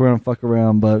walk around, and fuck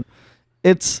around, but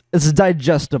it's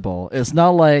digestible. It's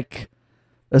not like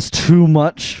it's too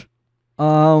much.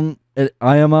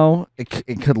 IMO,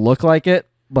 it could look like it,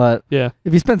 but yeah,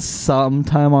 if you spend some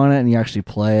time on it and you actually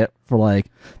play it for like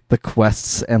the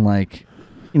quests and like,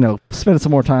 you know, spend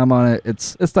some more time on it,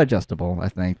 it's digestible, I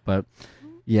think. But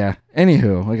yeah,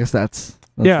 anywho, I guess that's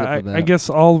yeah. I guess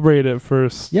I'll rate it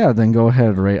first. Yeah, then go ahead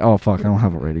and rate. Oh fuck, I don't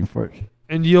have a rating for it.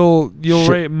 And you'll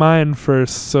rate mine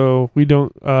first, so we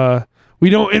don't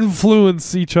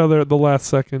influence each other at the last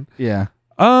second. Yeah.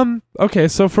 Okay,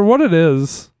 so for what it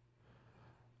is.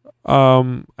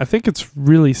 I think it's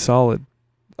really solid.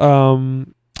 If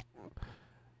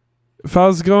I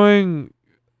was gonna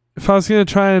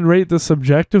try and rate this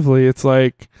objectively, it's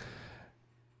like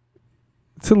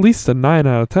it's at least a 9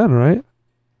 out of 10, right?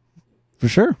 For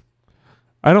sure.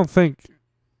 I don't think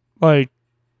like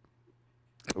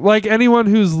anyone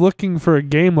who's looking for a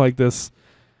game like this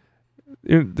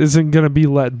isn't gonna be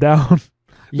let down.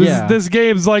 This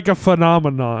game's like a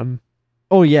phenomenon.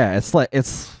 Oh yeah,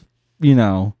 it's you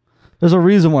know. There's a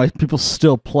reason why people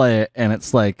still play it, and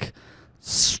it's like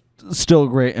still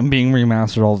great and being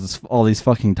remastered all these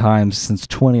fucking times since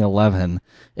 2011.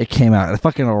 It came out. It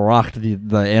fucking rocked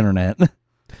the internet.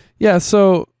 Yeah,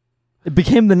 so it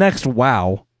became the next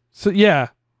WoW. So yeah,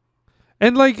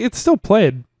 and like it's still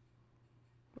played.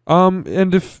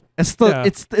 And if it's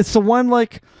the one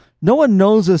like no one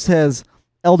knows this as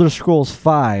Elder Scrolls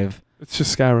 5. It's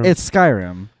just Skyrim. It's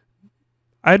Skyrim.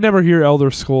 I never hear Elder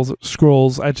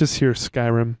Scrolls. I just hear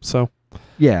Skyrim. So,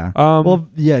 yeah. Well,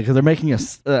 yeah, because they're making a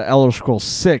Elder Scrolls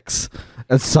 6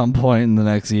 at some point in the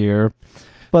next year.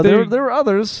 But there are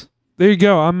others. There you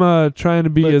go. I'm trying to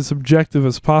be as objective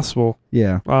as possible.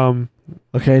 Yeah.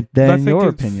 Okay. Then I think your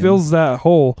it opinion fills that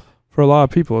hole for a lot of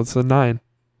people. It's a 9.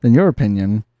 Then your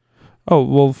opinion. Oh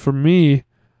well, for me,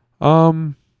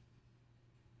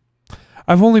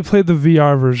 I've only played the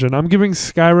VR version. I'm giving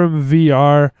Skyrim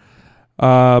VR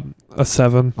a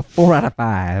 7. A 4 out of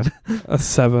 5. A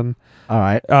 7. All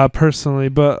right. Personally,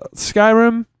 but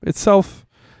Skyrim itself,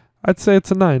 I'd say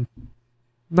it's a 9.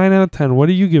 9 out of 10. What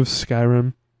do you give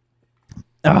Skyrim?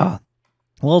 Well,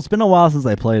 it's been a while since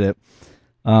I played it.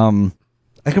 I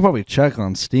could probably check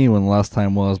on Steam when the last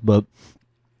time was, but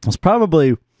it was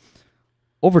probably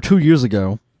over 2 years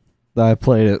ago that I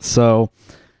played it. So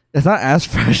it's not as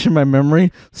fresh in my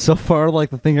memory. So far, like,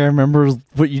 the thing I remember is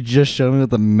what you just showed me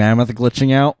with the mammoth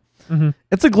glitching out. Mm-hmm.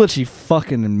 It's a glitchy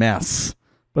fucking mess,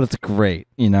 but it's great,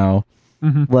 you know?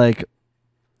 Mm-hmm. Like,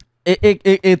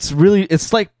 it's really,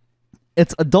 it's like,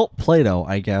 it's adult Play-Doh,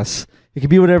 I guess. It can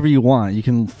be whatever you want. You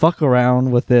can fuck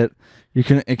around with it. It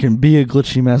can be a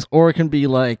glitchy mess, or it can be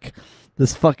like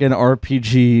this fucking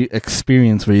RPG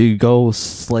experience where you go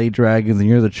slay dragons and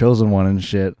you're the chosen one and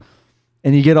shit.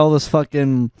 And you get all this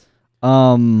fucking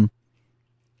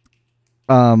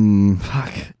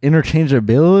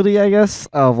interchangeability, I guess,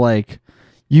 of like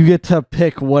you get to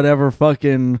pick whatever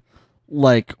fucking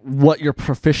like what you're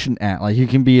proficient at. Like you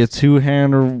can be a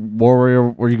two-hander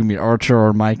warrior, or you can be archer, or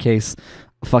in my case,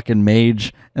 a fucking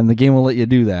mage, and the game will let you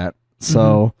do that.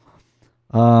 So,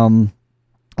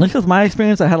 like with my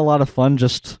experience, I had a lot of fun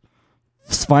just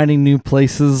finding new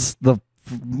places. The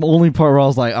only part where I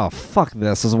was like, "Oh fuck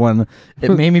this," is when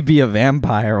it made me be a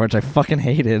vampire, which I fucking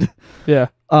hated. Yeah.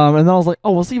 And then I was like,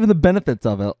 "Oh, what's even the benefits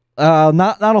of it?"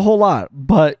 Not a whole lot,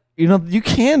 but you know, you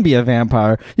can be a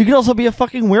vampire. You can also be a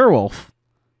fucking werewolf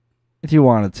if you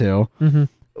wanted to. Mm-hmm.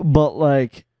 But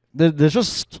like, there's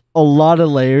just a lot of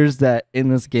layers that in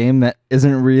this game that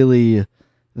isn't really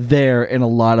there in a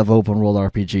lot of open world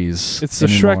RPGs. It's the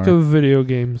Shrek of video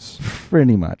games.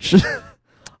 Pretty much.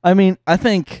 I mean, I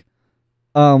think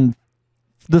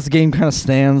this game kind of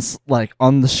stands like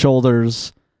on the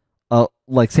shoulders,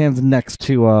 like stands next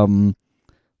to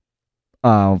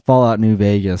Fallout New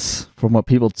Vegas, from what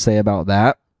people say about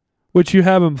that. Which you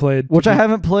haven't played. Which I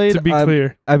haven't played. To be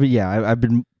clear. I've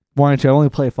been wanting to. I only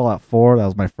played Fallout 4. That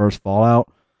was my first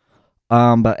Fallout.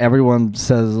 But everyone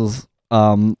says,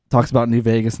 talks about New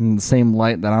Vegas in the same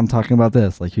light that I'm talking about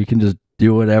this. Like, you can just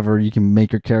do whatever. You can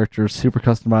make your character super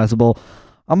customizable.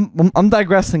 I'm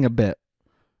digressing a bit.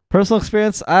 Personal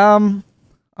experience, I'm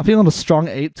feeling a strong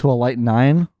 8 to a light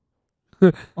 9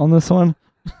 on this one.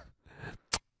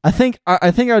 I think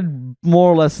I'd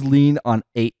more or less lean on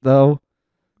 8 though.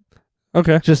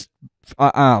 Okay. Just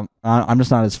I'm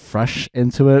just not as fresh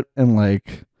into it, and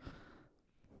like,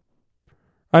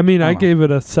 I mean, I gave it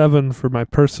a 7 for my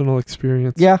personal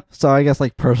experience. Yeah, so I guess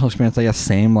like personal experience, I guess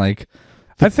same. Like,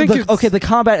 I think the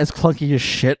combat is clunky as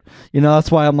shit. You know, that's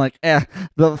why I'm like,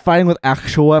 the fighting with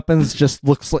actual weapons just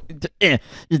looks like,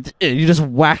 you just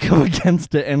whack them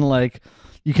against it, and like,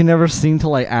 you can never seem to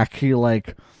like actually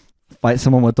like fight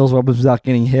someone with those weapons without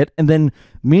getting hit. And then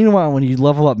meanwhile, when you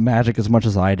level up magic as much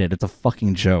as I did, it's a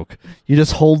fucking joke. You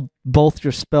just hold both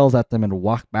your spells at them and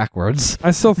walk backwards.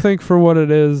 I still think for what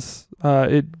it is,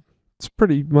 it's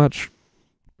pretty much.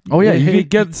 Oh yeah, it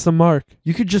gets the mark.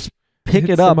 You could just pick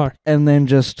it up and then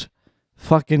just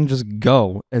fucking just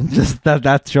go, and just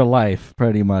that's your life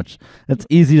pretty much. It's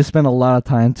easy to spend a lot of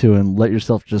time to and let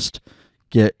yourself just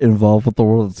get involved with the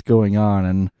world that's going on.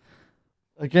 And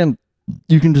again,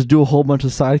 you can just do a whole bunch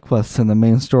of side quests, and the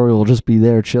main story will just be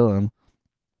there chilling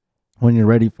when you're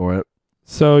ready for it.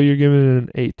 So you're giving it an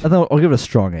 8. I think I'll give it a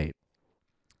strong 8.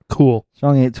 Cool.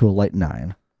 Strong 8 to a light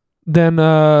 9. Then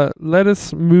let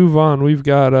us move on. We've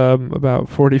got about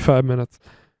 45 minutes.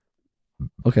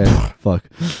 Okay. Fuck.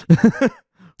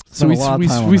 So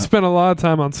we spent a lot of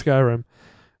time on Skyrim.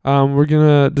 We're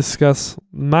gonna discuss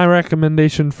my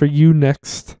recommendation for you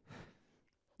next.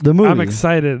 The movie. I'm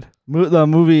excited. The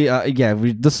movie, I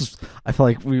feel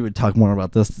like we would talk more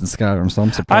about this than Skyrim, so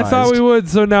I'm surprised. I thought we would,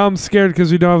 so now I'm scared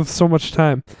because we don't have so much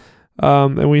time.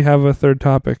 And we have a third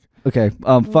topic. Okay,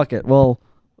 fuck it. Well,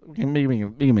 we can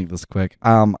make this quick.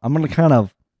 I'm going to kind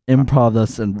of improv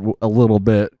this in a little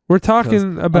bit. We're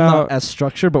talking about... I'm not as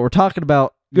structured, but we're talking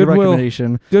about your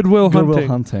recommendation. Goodwill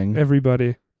Hunting.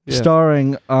 Everybody. Yeah.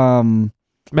 Starring...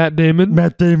 Matt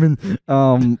Damon.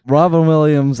 Robin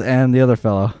Williams and the other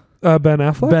fella. Ben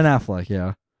Affleck? Ben Affleck,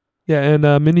 yeah. Yeah,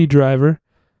 and Minnie Driver.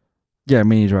 Yeah,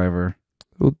 Minnie Driver.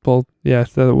 Well, yeah,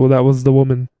 that was the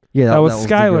woman. Yeah, that was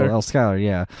Skylar. That was Skylar,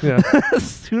 yeah. Yeah. As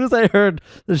soon as I heard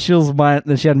that she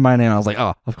had my name, I was like,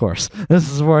 oh, of course.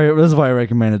 This is why I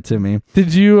recommended it to me.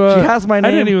 Did you... she has my name.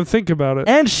 I didn't even think about it.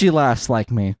 And she laughs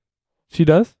like me. She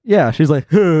does? Yeah, she's like,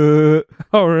 oh,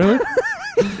 really?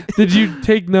 Did you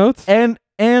take notes? And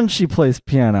and she plays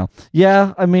piano.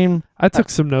 Yeah, I mean, I took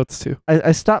some notes too.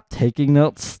 I stopped taking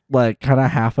notes like kind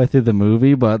of halfway through the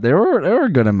movie, but there were a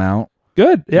good amount.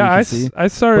 Good. Yeah, I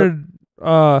started.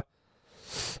 I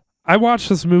watched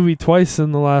this movie twice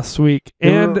in the last week,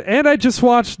 and I just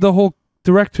watched the whole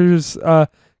director's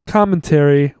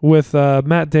commentary with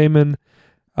Matt Damon,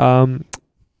 Ben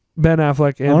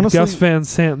Affleck, and honestly, Gus Van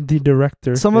Sant, the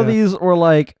director. Some of these were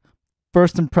like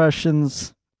first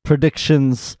impressions,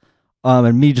 predictions,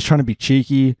 and me just trying to be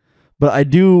cheeky. But I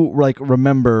do like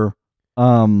remember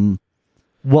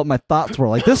what my thoughts were.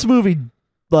 Like this movie,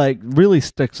 like really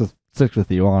sticks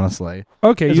with you, honestly.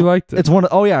 Okay, you liked it.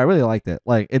 Oh yeah, I really liked it.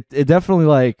 Like it definitely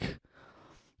like.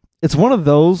 It's one of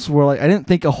those where like I didn't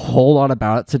think a whole lot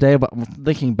about it today, but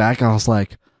thinking back, I was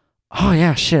like, "Oh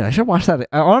yeah, shit! I should watch that."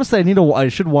 Honestly, I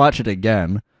should watch it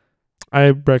again. I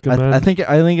recommend. I think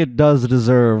it does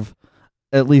deserve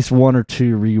at least 1 or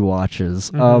 2 rewatches.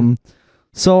 Mm-hmm.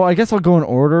 So I guess I'll go in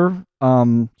order.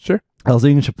 Sure. I was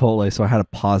eating Chipotle, so I had to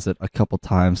pause it a couple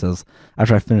times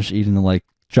after I finished eating to like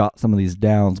jot some of these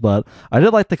down. But I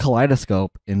did like the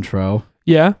Kaleidoscope intro.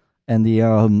 Yeah. And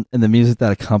the music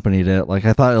that accompanied it, like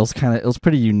I thought it was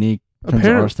pretty unique in terms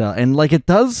of art style, and like it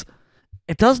does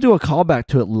do a callback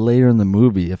to it later in the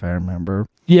movie, if I remember.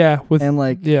 Yeah,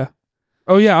 yeah.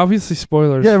 Oh yeah, obviously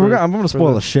spoilers. Yeah, I'm gonna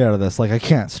spoil the shit out of this. Like I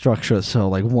can't structure it so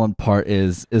like one part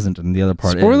isn't and the other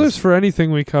part is. Spoilers for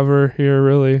anything we cover here,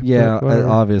 really. Yeah,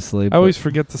 obviously. I always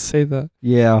forget to say that.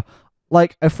 Yeah,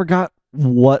 like I forgot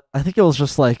I think it was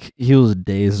just like he was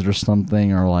dazed or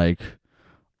something,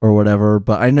 or whatever,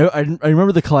 but I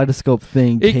remember the Kaleidoscope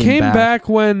thing. It came back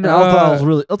when I thought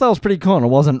it was pretty cool.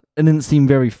 And it didn't seem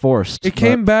very forced. It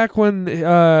came back when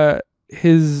in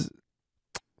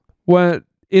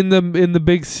the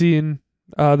big scene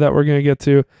that we're gonna get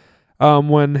to,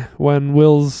 when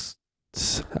Will's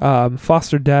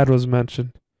foster dad was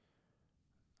mentioned.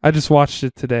 I just watched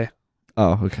it today.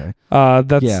 Oh, okay.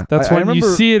 That's when you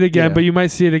see it again, but you might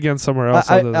see it again somewhere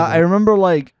else. I remember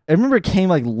it came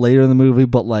like later in the movie,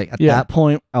 but like at that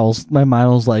point, my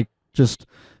mind was like just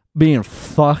being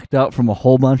fucked up from a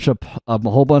whole bunch of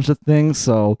things.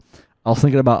 So I was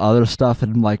thinking about other stuff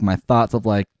and like my thoughts of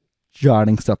like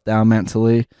jotting stuff down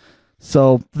mentally.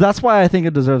 So that's why I think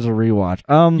it deserves a rewatch.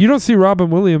 You don't see Robin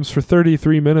Williams for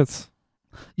 33 minutes.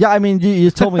 Yeah, I mean,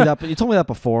 you told me that, but you told me that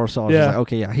before, so I was just like,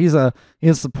 okay, yeah, he's a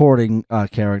supporting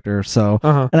character. So,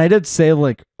 and I did say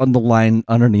like on the line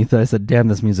underneath it, I said, "Damn,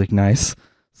 this music nice."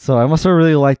 So I must have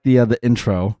really liked the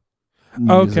intro.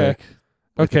 Music,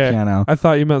 okay. The piano. I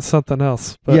thought you meant something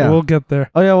else, but we'll get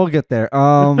there. Oh yeah, we'll get there.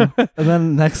 And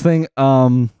then next thing,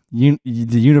 the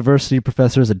university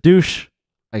professor is a douche.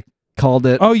 I called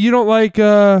it. Oh, you don't like.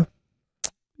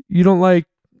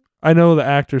 I know the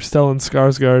actor Stellan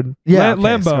Skarsgård. Yeah,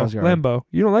 Lambo.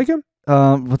 You don't like him?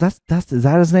 But is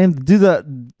that his name? Do the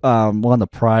won the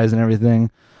prize and everything.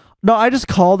 No, I just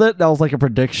called it. That was like a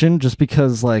prediction, just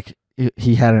because like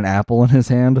he had an apple in his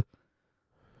hand.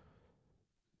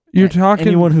 You're talking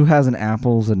anyone who has an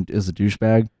apple is a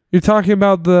douchebag. You're talking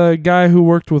about the guy who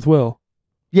worked with Will.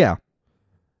 Yeah.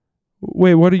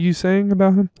 Wait, what are you saying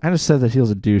about him? I just said that he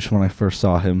was a douche when I first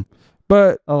saw him.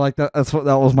 But like that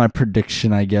was my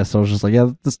prediction, I guess. I was just like,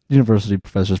 yeah, this university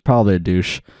professor is probably a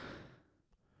douche.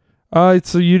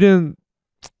 So you didn't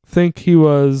think he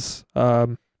was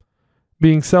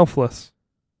being selfless?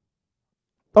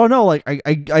 Oh no, like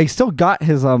I still got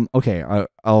his okay, I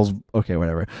was okay,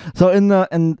 whatever. So in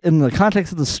the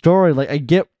context of the story, like I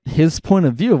get his point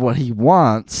of view of what he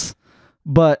wants,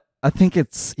 but I think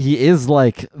he is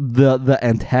like the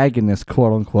antagonist,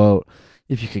 quote unquote,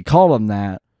 if you could call him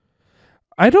that.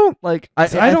 I don't I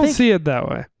don't see it that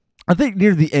way. I think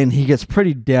near the end he gets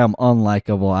pretty damn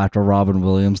unlikable after Robin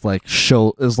Williams when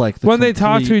they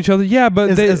talk to each other. Yeah,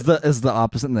 but is the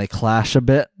opposite and they clash a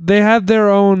bit. They had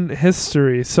their own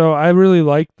history, so I really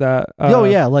like that.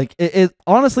 Yeah, like it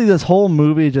honestly, this whole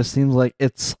movie just seems like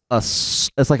it's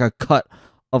like a cut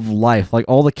of life. Like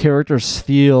all the characters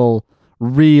feel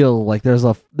real. Like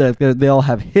they all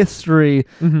have history,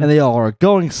 and they all are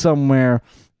going somewhere,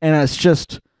 and it's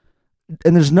just.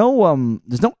 And there's no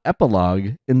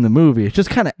epilogue in the movie. It just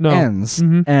kind of ends,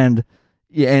 and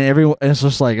everyone. And it's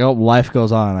just like, oh, life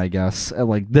goes on, I guess. And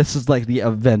like this is like the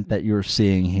event that you're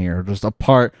seeing here, just a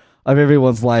part of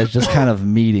everyone's lives, just kind of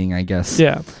meeting, I guess.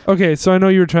 Yeah. Okay. So I know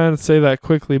you were trying to say that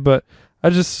quickly, but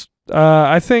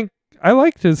I think I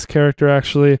liked his character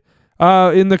actually.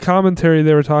 In the commentary,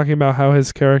 they were talking about how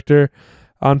his character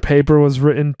on paper was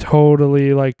written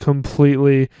totally like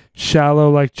completely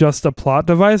shallow, like just a plot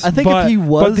device. I think if he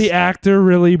was, but the actor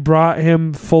really brought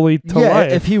him fully to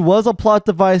life. If he was a plot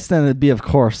device, then it'd be, of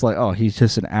course, like, oh, he's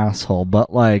just an asshole.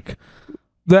 But like,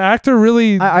 the actor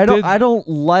really, I don't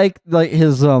like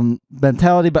his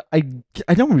mentality, but I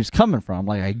know where he's coming from.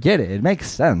 Like, I get it; it makes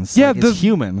sense. Yeah, like, it's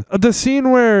human. The scene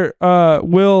where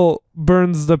Will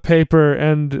burns the paper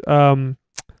and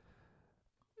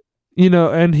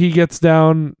and he gets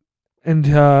down and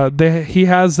he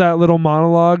has that little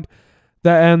monologue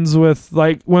that ends with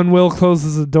like when Will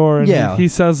closes the door and he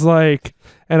says like,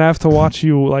 and I have to watch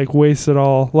you like waste it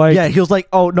all. Like, yeah, he was like,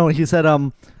 oh no, he said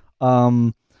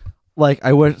like,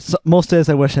 I wish most days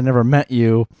I wish I never met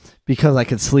you because I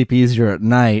could sleep easier at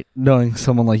night knowing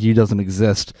someone like you doesn't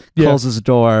exist. Close his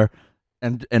door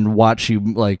and watch you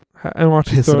like and watch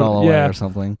piss it all away or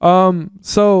something.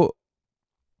 So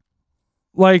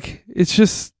like it's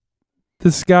just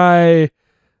this guy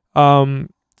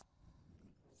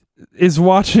is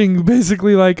watching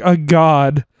basically like a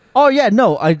god. Oh yeah,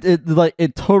 no,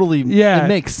 it totally it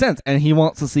makes sense, and he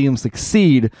wants to see him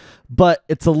succeed, but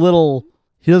it's a little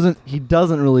he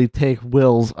doesn't really take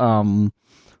Will's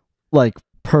like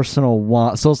personal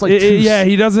want. So it's like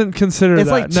he doesn't consider it's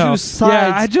that. Like two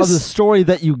sides of the story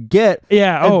that you get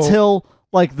until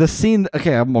like the scene.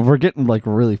 Okay, we're getting like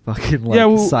really fucking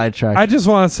like sidetracked. I just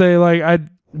want to say like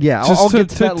I'll get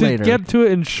to that later. To get to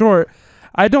it in short,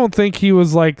 I don't think he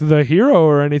was like the hero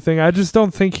or anything. I just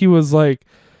don't think he was like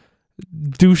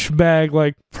douchebag,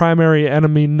 like primary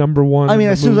enemy number one. I mean,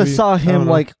 as soon as I saw him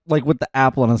like with the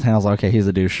apple in his hand, I was like, okay, he's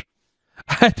a douche.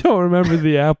 I don't remember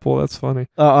the apple. That's funny.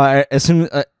 As soon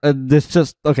this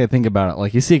just okay. Think about it.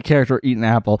 Like you see a character eat an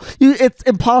apple. It's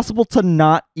impossible to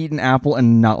not eat an apple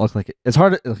and not look like it. It's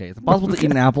hard. It's impossible to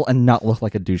eat an apple and not look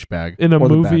like a douchebag in a or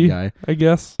movie. The bad guy. I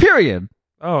guess. Period.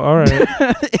 Oh, all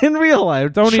right. In real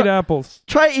life, don't eat apples.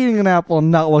 Try eating an apple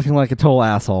and not looking like a total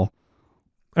asshole.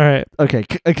 All right. Okay.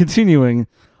 Continuing.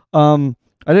 I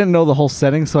didn't know the whole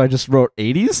setting, so I just wrote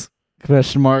 80s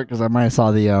question mark because I might have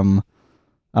saw the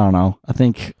I don't know. I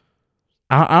think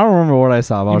I don't remember what I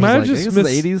saw. But you might have just the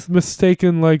 80s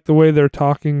mistaken like the way they're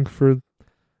talking for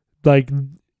like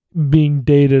being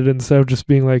dated instead of just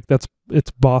being like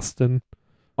it's Boston.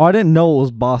 Oh, I didn't know it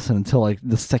was Boston until like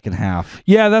the second half.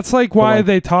 Yeah, that's like why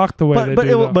they talk the way they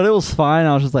do. But it was fine.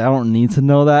 I was just like, I don't need to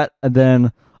know that. And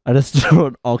then I just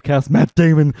wrote all caps Matt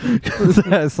Damon because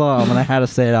I saw him and I had to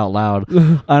say it out loud.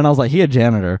 And I was like, he a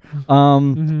janitor. Oh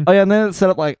yeah, and then it set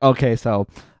up like, okay, so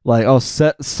like,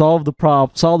 solve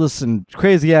this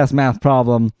crazy ass math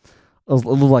problem. It was a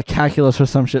little like calculus or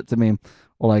some shit to me,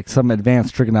 or like some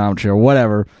advanced trigonometry or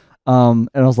whatever. And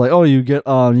I was like, oh, you get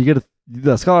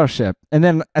the scholarship. And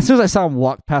then as soon as I saw him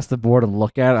walk past the board and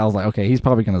look at it, I was like, okay, he's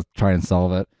probably gonna try and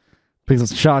solve it because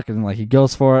it's shocking. Like he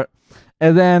goes for it,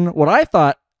 and then what I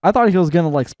thought he was gonna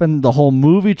like spend the whole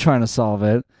movie trying to solve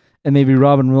it, and maybe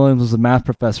Robin Williams was a math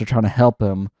professor trying to help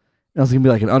him. It was gonna be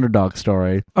like an underdog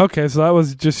story. Okay, so that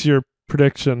was just your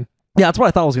prediction. Yeah, that's what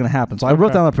I thought was gonna happen. So I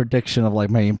wrote down a prediction of like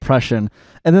my impression,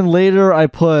 and then later I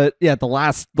put the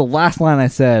last line I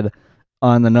said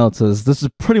on the notes is this is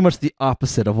pretty much the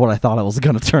opposite of what I thought it was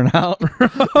gonna turn out.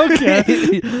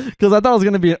 Okay, because I thought it was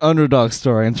gonna be an underdog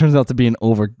story, and it turns out to be an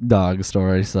overdog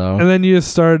story. So and then you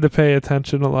just started to pay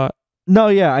attention a lot. No,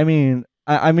 yeah, I mean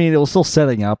it was still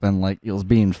setting up and like it was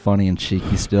being funny and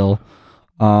cheeky still.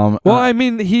 I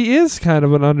mean, he is kind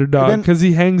of an underdog because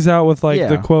he hangs out with like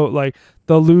the quote, like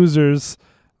the losers,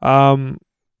 and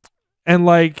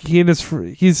like he and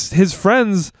his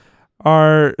friends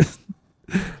are,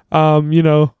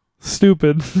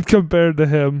 stupid compared to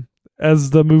him,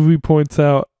 as the movie points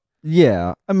out.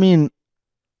 Yeah, I mean,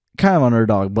 kind of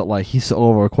underdog, but like he's so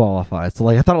overqualified. So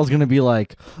like I thought it was gonna be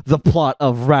like the plot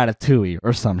of Ratatouille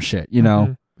or some shit, you know?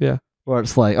 Mm-hmm. Yeah. Where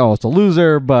it's like, oh, it's a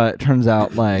loser, but it turns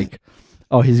out like,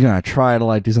 oh, he's gonna try to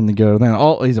like do something good, and then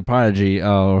oh, he's a prodigy,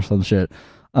 or some shit.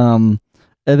 And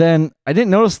then I didn't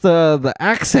notice the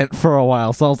accent for a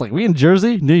while, so I was like, we in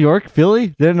Jersey, New York, Philly?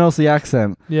 Didn't notice the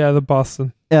accent. Yeah, the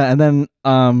Boston. Yeah, and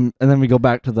then we go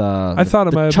back to the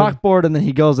chalkboard, and then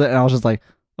he goes it, and I was just like,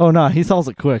 oh no, he solves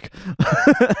it quick.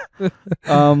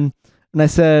 And I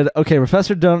said, okay,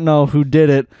 Professor don't know who did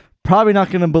it. Probably not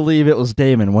going to believe it was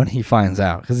Damon when he finds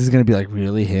out, because he's going to be like,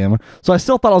 really him? So I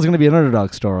still thought it was going to be an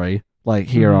underdog story, like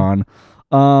here on.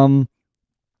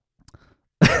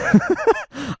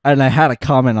 And I had a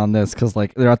comment on this because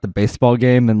like they're at the baseball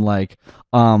game, and like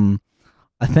I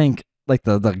think like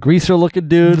the greaser looking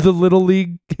dude, the little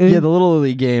league game? Yeah, the little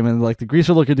league game, and like the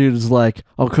greaser looking dude is like,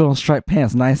 oh, cool, in striped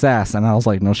pants, nice ass, and I was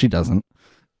like, no, she doesn't.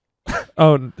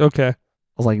 Oh, okay. I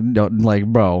was like, no, like,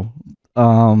 bro,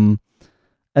 And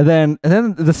then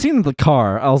the scene in the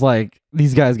car, I was like,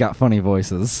 these guys got funny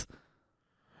voices.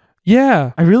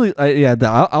 Yeah, I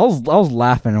was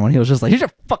laughing when he was just like, "Here's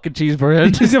your fucking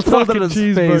cheeseburger." Here's your fucking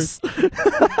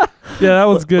cheeseburger. Yeah, that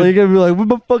was good. Like, you're gonna be like, "What's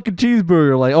my fucking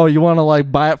cheeseburger?" Like, "Oh, you want to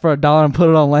like buy it for $1 and put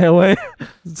it on layaway?"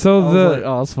 So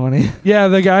oh, it's funny. Yeah,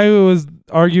 the guy who was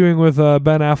arguing with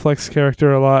Ben Affleck's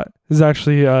character a lot is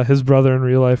actually his brother in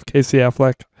real life, Casey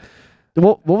Affleck.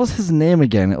 What was his name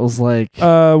again? It was like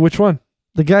which one?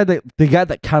 The guy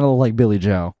that kind of looked like Billy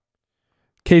Joe.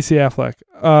 Casey Affleck.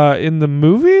 In the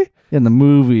movie? In the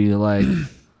movie, like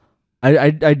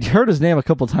I heard his name a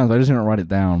couple times, but I just didn't write it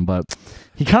down. But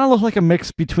he kind of looked like a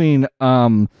mix between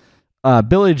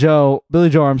Billy Joe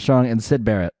Armstrong and Sid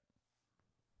Barrett.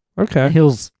 Okay. He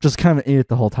was just kind of an idiot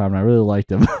the whole time, and I really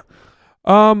liked him.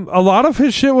 A lot of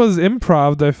his shit was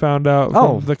improv. I found out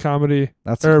from the comedy,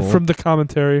 cool. From the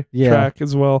commentary track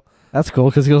as well. That's cool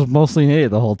because he was mostly an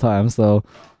idiot the whole time. So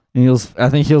I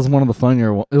think he was one of the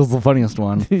funnier. It was the funniest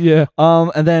one. Yeah.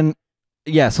 And then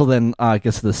so then I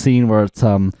guess the scene where it's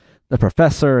the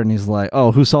professor and he's like,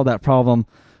 "Oh, who solved that problem?"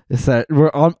 Is that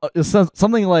it's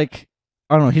something like,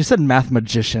 I don't know. He said math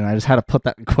magician. I just had to put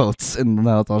that in quotes, and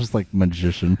I was just like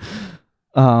magician.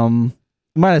 He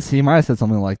might have said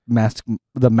something like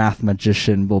the math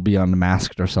magician will be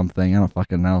unmasked or something. I don't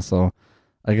fucking know. So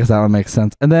I guess that would make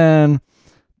sense. And then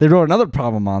they wrote another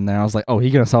problem on there. I was like, oh,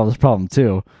 he's gonna solve this problem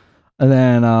too. And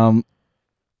then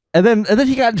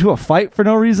he got into a fight for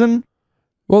no reason.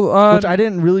 Well, which I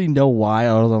didn't really know why,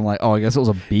 other than like, oh, I guess it was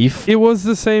a beef. It was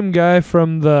the same guy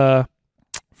from the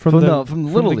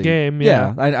Little League game.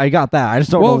 Yeah, I got that. I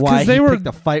just don't know why he picked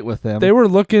a fight with him. They were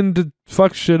looking to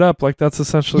fuck shit up. Like that's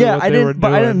essentially what they were doing.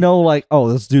 But I didn't know like,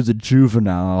 oh, this dude's a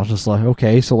juvenile. I was just like,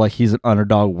 okay, so like he's an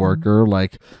underdog worker,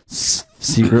 like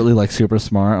secretly like super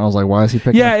smart. I was like, why is he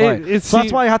picking a fight? So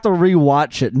that's why I have to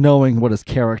rewatch it, knowing what his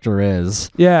character is.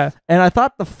 Yeah, and I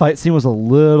thought the fight scene was a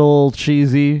little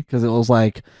cheesy because it was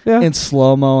like in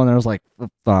slow mo, and there was like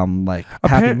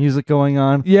happy music going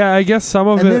on. Yeah, I guess some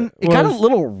of it. And then it got a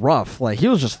little rough. Like he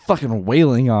was just fucking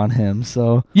wailing on him.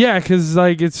 So yeah, because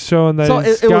like it's showing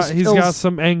that he's got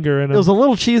some anger in him. It was a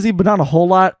little cheesy, but not a whole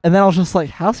lot. And then I was just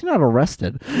like, how's he not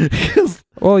arrested?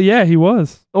 Well, yeah, he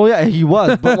was. Oh yeah, he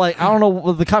was. But like, I don't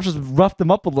know. The cops just roughed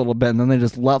him up a little bit, and then they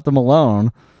just left him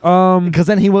alone. Because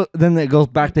then then it goes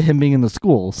back to him being in the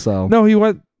school. So no, he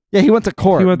went. Yeah, he went to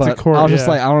court. He went to court. I was just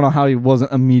like, I don't know how he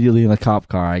wasn't immediately in the cop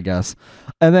car, I guess.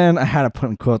 And then I had to put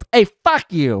in quotes, "Hey, fuck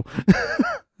you."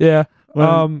 Yeah.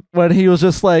 When he was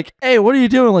just like, "Hey, what are you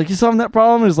doing? Like, you solving that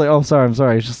problem?" He's like, "Oh, I'm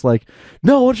sorry." He's just like,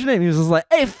 "No, what's your name?" He was just like,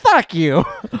 "Hey, fuck you."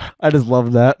 I just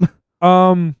loved that.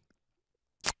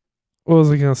 What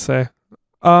was I gonna say?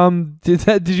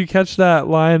 Did you catch that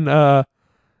line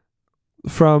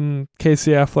from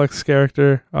Casey Affleck's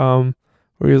character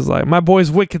where he was like, "My boy's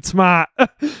wicked smart."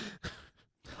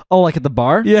 Oh, like at the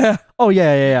bar? Yeah. Oh,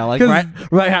 yeah. Like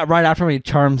right after when he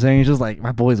charms in, he's just like,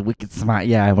 "My boy's wicked smart."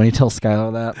 Yeah, when he tells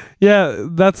Skylar that. Yeah,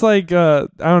 that's like I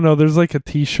don't know. There's like a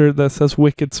T-shirt that says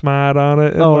 "wicked smart" on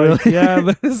it. And oh, like, really?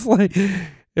 Yeah, there's like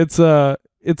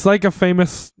it's like a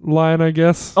famous line, I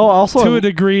guess. Oh, also to a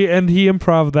degree, and he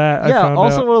improv'd that. Yeah.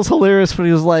 Also, it was hilarious when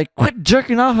he was like, "Quit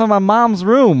jerking off in my mom's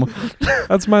room."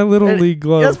 That's my little league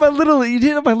glove. That's my little league. You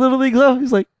did it, my little league glove.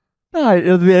 He's like, "No."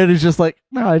 At the end, he's just like,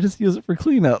 "No, I just use it for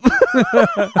cleanup."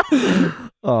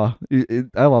 Oh,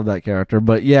 I love that character.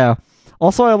 But yeah.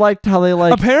 Also, I liked how they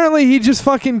like. Apparently, he just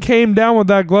fucking came down with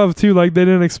that glove too. Like they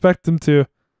didn't expect him to.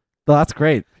 Oh, that's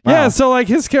great. Wow. Yeah. So like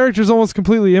his character's almost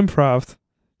completely improv.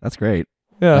 That's great.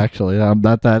 Yeah, actually,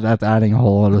 that's adding a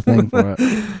whole other thing for it.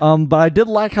 But I did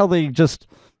like how they just.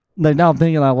 Like now I'm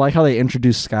thinking, I like how they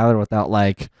introduced Skylar without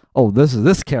like, oh, this is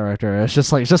this character. It's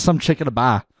just some chick at a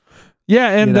bar. Yeah,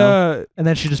 and you know? And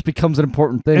then she just becomes an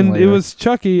important thing. And later. It was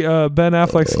Chucky, Ben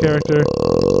Affleck's character,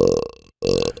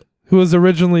 who was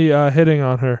originally hitting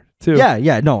on her too.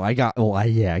 Yeah. No, I got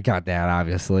that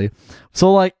obviously.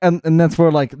 So like, and that's where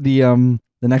like the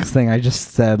next thing I just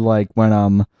said, like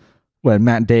when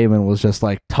Matt Damon was just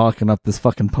like talking up this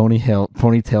fucking ponytail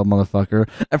motherfucker.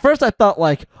 At first I thought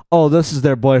like, oh, this is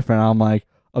their boyfriend. I'm like,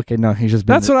 okay, no, he's just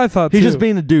being what I thought. He's just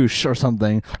being a douche or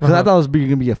something. Because I thought it was going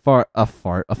to be a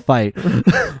fight.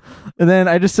 And then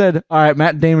I just said, all right,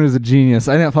 Matt Damon is a genius.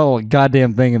 I didn't follow a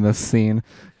goddamn thing in this scene.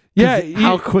 Yeah,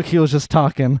 how quick he was just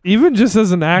talking. Even just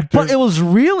as an actor. But it was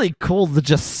really cool to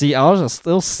just see. It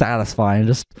was satisfying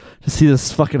just to see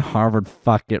this fucking Harvard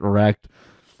fuck get wrecked.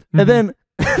 Mm-hmm. And then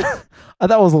I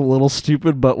thought it was a little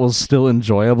stupid, but was still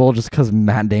enjoyable just because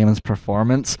Matt Damon's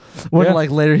performance. When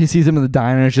like later he sees him in the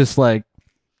diner, it's just like,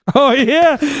 oh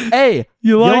yeah, hey,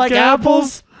 you like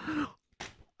apples?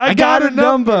 I got a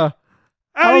number.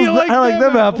 How do you like I like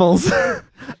them apples? apples.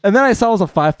 And then I saw it was a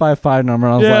 555 number.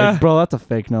 And I was like, bro, that's a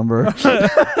fake number. But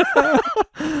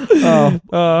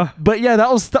yeah,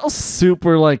 that was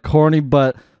super like corny.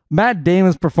 But Matt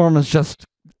Damon's performance just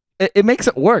it makes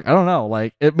it work. I don't know,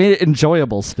 like it made it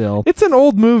enjoyable still. It's an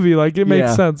old movie, like it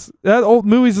makes sense. That old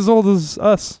movie's as old as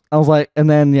us. I was like, and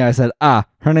then I said,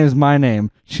 her name's my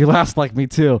name. She laughs like me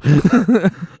too.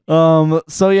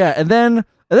 So yeah, and then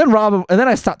Robin, and then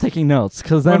I stopped taking notes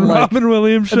because then when Robin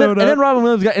Williams showed up, and then Robin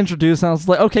Williams got introduced, and I was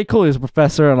like, okay, cool, he's a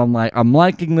professor, and I'm like, I'm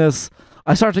liking this.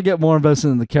 I start to get more invested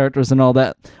in the characters and all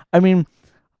that. I mean,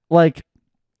 like,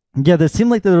 yeah, there seemed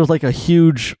like there was like a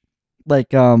huge, like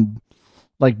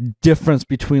difference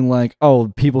between like,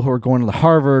 people who are going to the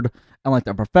Harvard and like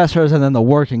the professors, and then the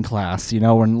working class. You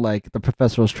know, when like the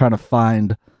professor was trying to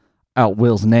find out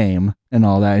Will's name and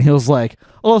all that, and he was like,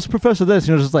 "Oh, it's Professor this," and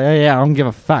he was just like, "Hey, yeah, I don't give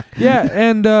a fuck." Yeah,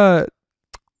 and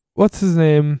what's his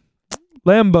name?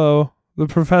 Lambo, the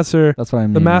professor. That's what I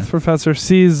mean. The math professor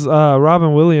sees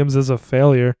Robin Williams as a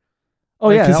failure. Oh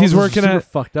yeah, because he's working at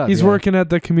fucked up. He's working at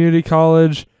the community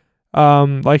college.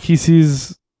 Like he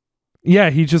sees,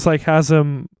 he just like has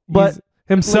him,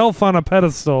 himself on a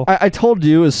pedestal. I told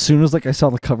you as soon as like I saw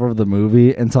the cover of the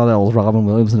movie and saw that it was Robin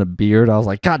Williams in a beard, I was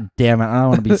like, God damn it, I don't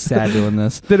want to be sad doing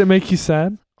this. Did it make you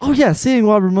sad? Oh yeah, seeing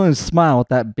Robin Williams smile with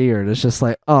that beard, it's just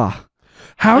like,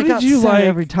 How did you like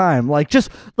every time? Like just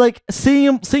like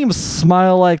seeing him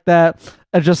smile like that,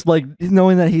 and just like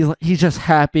knowing that he's just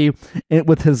happy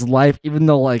with his life, even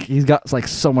though like he's got like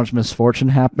so much misfortune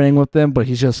happening with him, but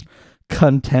he's just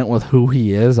content with who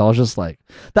he is. I was just like,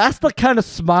 that's the kind of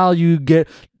smile you get.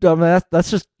 I mean,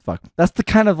 that's the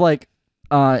kind of like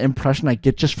impression I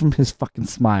get just from his fucking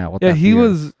smile. Yeah, he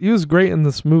was great in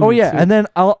this movie. Oh yeah, too. and then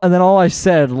all I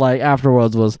said like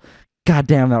afterwards was, God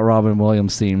damn that Robin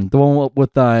Williams scene, the one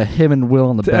with him and Will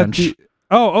on the bench.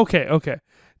 Okay.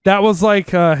 That was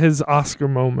like his Oscar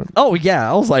moment. Oh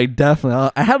yeah, I was like, definitely.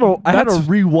 I had to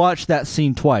rewatch that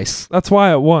scene twice. That's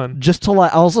why it won. Just to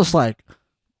like, I was just like,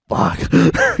 fuck,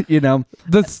 you know.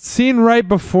 The scene right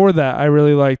before that I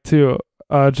really liked too.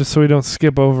 Just so we don't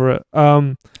skip over it.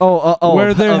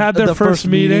 Where they had their first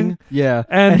meeting. Yeah,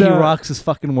 and he rocks his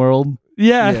fucking world.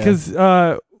 Yeah, because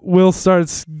Will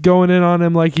starts going in on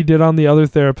him like he did on the other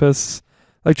therapists,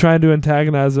 like trying to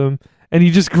antagonize him, and he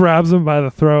just grabs him by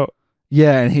the throat.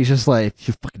 Yeah, and he's just like, if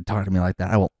you fucking talk to me like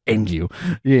that, I will end you,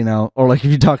 you know? Or like, if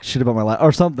you talk shit about my life,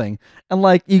 or something. And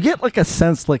like, you get like a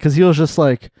sense, like, because he was just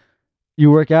like,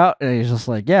 you work out? And he's just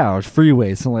like, yeah, it's free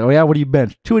weights. And I'm like, oh yeah, what do you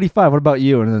bench? 285, what about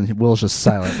you? And then Will's just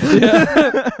silent.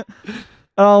 Yeah. And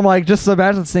I'm like, just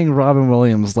imagine seeing Robin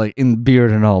Williams, like, in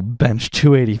beard and all, bench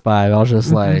 285. I was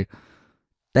just like,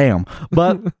 damn.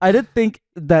 But I did think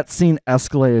that scene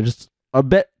escalated just a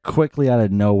bit quickly out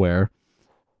of nowhere.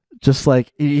 Just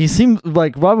like he seemed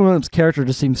like Robin Williams' character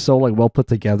just seemed so like well put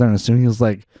together, and as soon as he was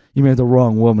like, "You made the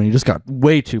wrong woman," he just got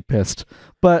way too pissed.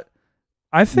 But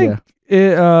I think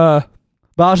it. But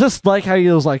I was just like how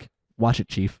he was like, "Watch it,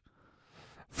 Chief."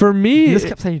 For me, he just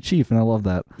kept saying "Chief," and I love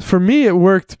that. For me, it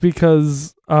worked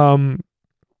because it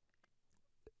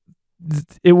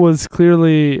was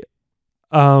clearly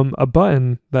a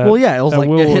button that. Well, yeah, it was like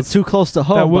it hit too close to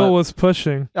home. That Will was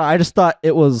pushing. I just thought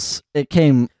it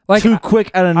came like too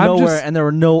quick out of nowhere, and there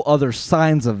were no other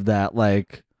signs of that.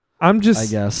 Like, I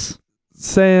guess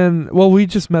saying, well, we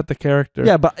just met the character.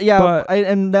 Yeah, but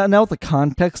and now with the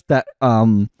context that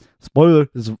spoiler,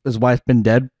 his wife's been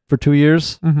dead for 2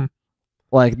 years. Mm-hmm.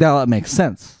 Like now that makes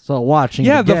sense. So watching,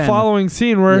 the following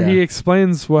scene where he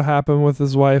explains what happened with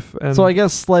his wife, and so I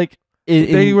guess like.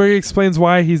 Where he explains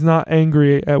why he's not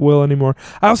angry at Will anymore.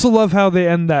 I also love how they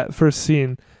end that first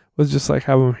scene was just like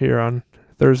have him here on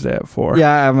Thursday at 4.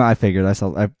 Yeah, I figured. I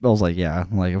was like, yeah,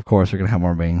 like of course we're gonna have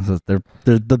more meetings. They're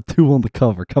the two on the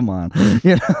cover. Come on,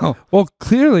 you know. Well,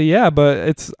 clearly, yeah,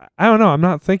 but I don't know. I'm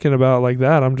not thinking about it like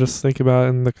that. I'm just thinking about it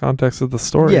in the context of the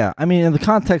story. Yeah, I mean, in the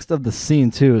context of the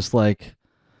scene too, it's like.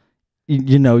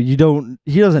 You know, he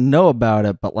doesn't know about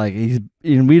it, but like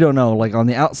we don't know. Like on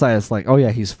the outside, it's like, oh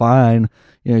yeah, he's fine.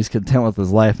 You know, he's content with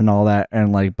his life and all that,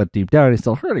 and like, but deep down, he's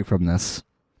still hurting from this.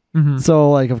 Mm-hmm.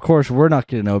 So like, of course, we're not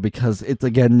gonna know because it's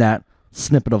again that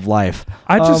snippet of life.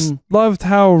 I just loved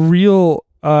how real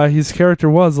his character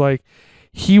was. Like,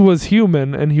 he was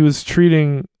human, and he was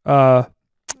treating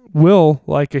Will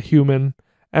like a human,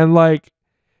 and like,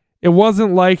 it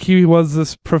wasn't like he was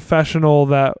this professional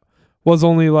that was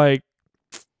only like.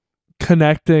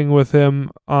 Connecting with him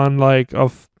on like a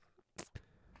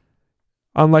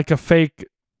fake,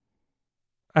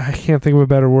 I can't think of a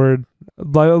better word,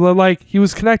 Like he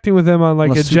was connecting with him on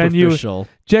like a genuine,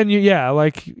 yeah,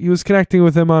 like he was connecting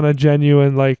with him on a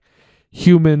genuine like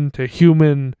human to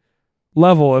human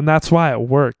level, and that's why it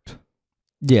worked.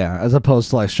 Yeah, as opposed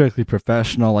to like strictly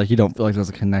professional, like you don't feel like there's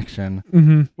a connection,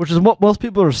 which is what most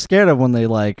people are scared of when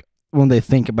they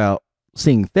think about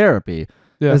seeing therapy.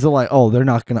 Yeah. Is it like, oh, they're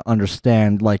not going to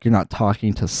understand, like you're not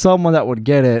talking to someone that would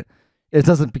get it. It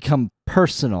doesn't become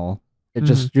personal. It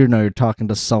just, you're talking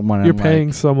to someone. You're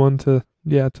paying someone to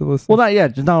listen. Well,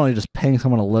 not only just paying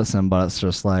someone to listen, but it's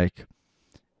just like,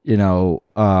 I don't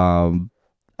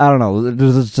know.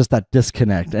 There's just that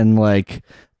disconnect. And like,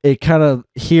 it kind of,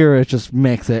 here, it just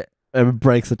makes it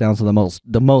breaks it down to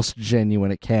the most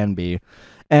genuine it can be.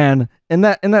 And in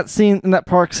that scene, in that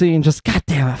park scene, just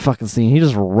goddamn that fucking scene, he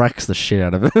just wrecks the shit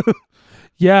out of it.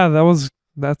 Yeah,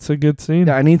 that's a good scene.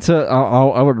 Yeah, I need to.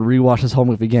 I would rewatch this whole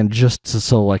movie again just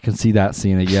so I can see that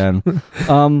scene again.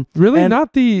 Really,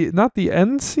 not the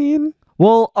end scene.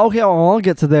 Well, okay, I'll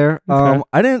get to there. Okay.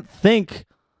 I didn't think,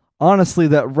 honestly,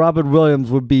 that Robin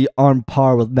Williams would be on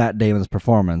par with Matt Damon's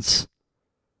performance.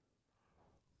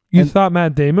 You thought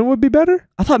Matt Damon would be better?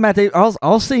 I thought Matt Damon. I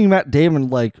was seeing Matt Damon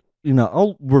like.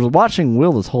 We're watching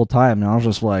Will this whole time, and I was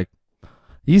just like,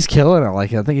 he's killing it.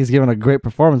 Like, I think he's giving a great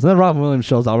performance. And then Robin Williams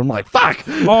shows up, and I'm like, fuck!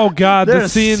 Oh, God.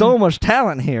 There's so much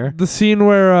talent here. The scene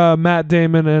where Matt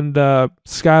Damon and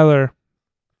Skylar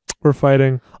were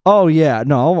fighting. Oh, yeah.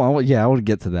 No, I would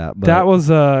get to that. But that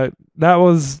was a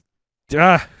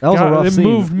rough scene. It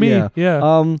moved me.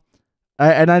 Yeah.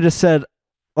 I just said,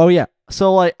 oh, yeah.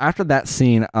 So, like, after that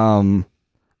scene,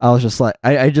 I was just like,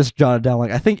 I just jotted down, like,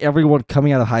 I think everyone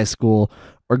coming out of high school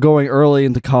or going early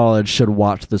into college should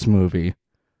watch this movie.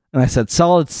 And I said,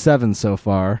 solid 7 so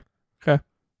far. Okay.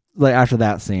 Like, after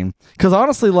that scene. Because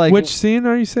honestly, like... Which scene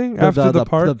are you saying? After the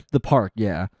park? The park,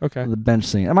 yeah. Okay. The bench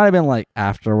scene. It might have been, like,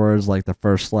 afterwards, like, the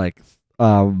first, like,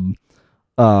 the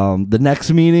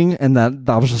next meeting, and that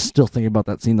I was just still thinking about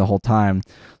that scene the whole time.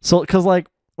 So, because, like,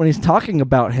 when he's talking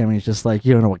about him, he's just like,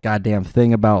 you don't know what goddamn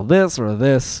thing about this or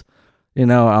this. I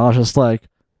was just like,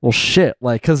 well, shit,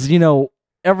 like, because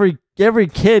every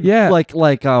kid, like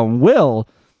Will,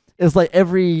 is like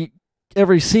every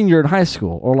senior in high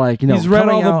school, or like he's read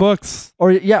all the books,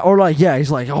 or he's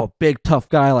like, oh, big tough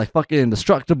guy, like fucking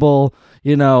indestructible,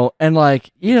 and like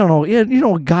you don't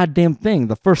know a goddamn thing.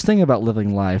 The first thing about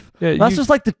living life, that's just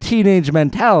like the teenage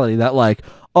mentality that like,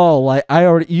 oh, like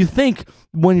you think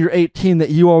when you're 18 that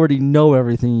you already know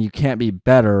everything, you can't be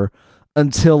better.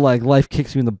 Until like life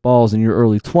kicks you in the balls in your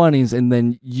early 20s, and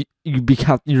then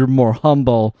you're more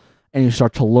humble and you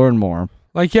start to learn more.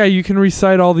 Like, yeah, you can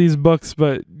recite all these books,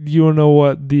 but you don't know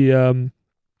what the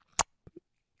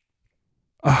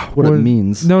what it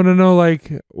means. No.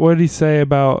 Like, what did he say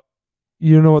about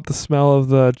you don't know what the smell of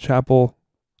the chapel?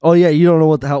 Oh yeah, you don't know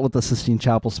what the Sistine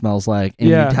Chapel smells like, and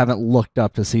you haven't looked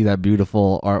up to see that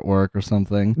beautiful artwork or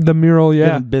something. The mural, yeah.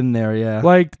 You haven't been there, yeah.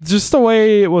 Like, just the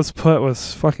way it was put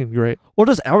was fucking great. Well,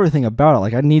 just everything about it.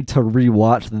 Like, I need to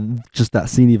rewatch just that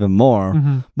scene even more.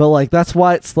 Mm-hmm. But like, that's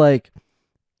why it's like,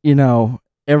 I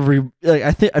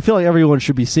feel like everyone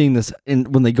should be seeing this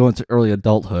when they go into early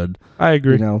adulthood. I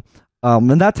agree.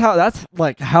 And that's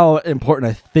like how important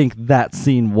I think that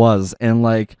scene was, and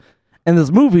like. And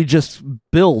this movie just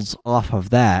builds off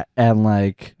of that, and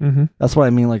like that's what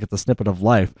I mean. Like, it's a snippet of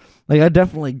life. Like, I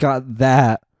definitely got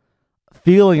that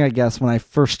feeling, I guess, when I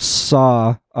first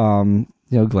saw,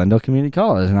 Glendale Community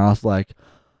College, and I was like,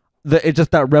 it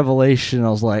just that revelation. I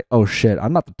was like, oh shit,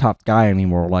 I'm not the top guy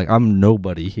anymore. Like, I'm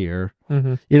nobody here.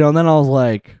 And then I was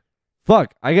like,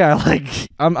 fuck, I got like,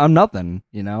 I'm nothing.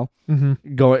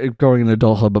 Going into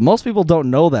adulthood, but most people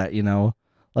don't know that.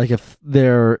 Like if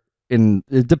they're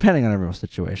depending on everyone's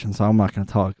situation, so I'm not going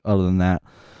to talk other than that.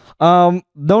 No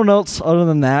notes other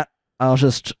than that. I was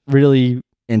just really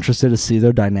interested to see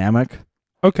their dynamic.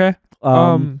 Okay.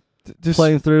 Just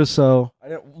playing through, so I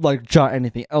didn't like jot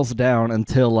anything else down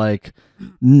until like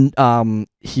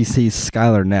he sees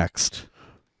Skylar next,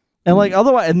 and like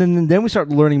otherwise, and then we start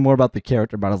learning more about the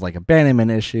character, about his like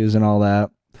abandonment issues and all that.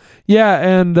 Yeah,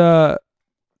 and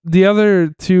the other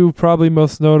two probably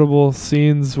most notable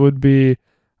scenes would be,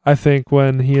 I think,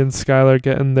 when he and Skylar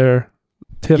get in their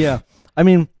tiff. Yeah, I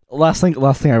mean, last thing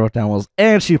I wrote down was,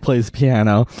 and she plays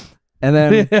piano, and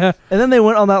then and then they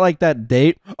went on that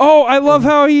date. Oh, I love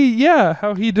how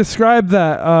he described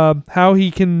that, how he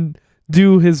can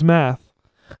do his math.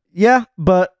 Yeah,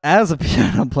 but as a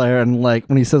piano player, and like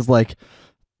when he says like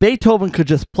Beethoven could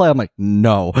just play, I'm like,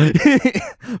 no,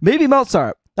 maybe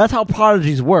Mozart. That's how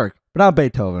prodigies work, but not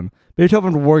Beethoven.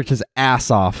 Beethoven worked his ass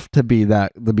off to be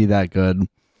that good.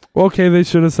 Well, okay, they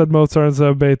should have said Mozart instead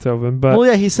of Beethoven, but well,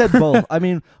 yeah, he said both. I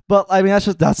mean, that's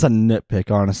a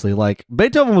nitpick, honestly. Like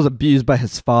Beethoven was abused by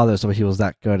his father, so he was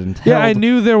that good, and I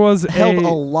knew there was held a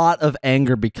lot of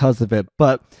anger because of it.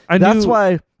 But that's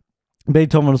why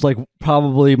Beethoven was like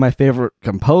probably my favorite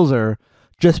composer,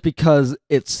 just because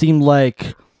it seemed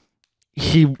like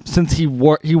he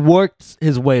worked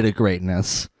his way to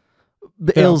greatness.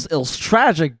 It was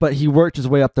tragic, but he worked his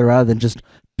way up there rather than just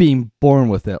being born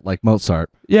with it like Mozart.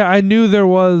 Yeah, I knew there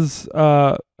was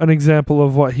an example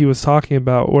of what he was talking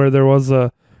about, where there was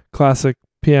a classic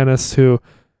pianist who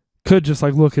could just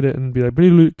like look at it and be like, but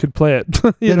he could play it.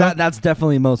 That's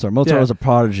definitely Mozart. Mozart was a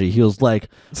prodigy. He was like,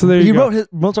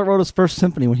 Mozart wrote his first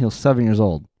symphony when he was 7 years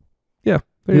old. Yeah,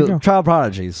 there you go. Child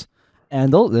prodigies,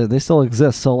 and they still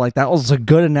exist. So like that was a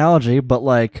good analogy, but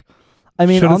like. I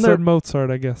mean, should have said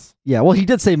Mozart, I guess. Yeah, well, he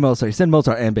did say Mozart. He said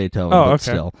Mozart and Beethoven. Oh, but okay.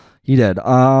 Still, he did.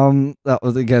 That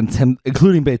was again him,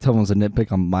 including Beethoven was a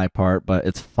nitpick on my part, but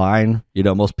it's fine. You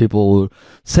know, most people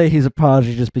say he's a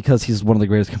prodigy just because he's one of the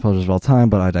greatest composers of all time.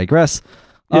 But I digress.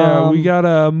 Yeah, we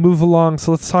gotta move along.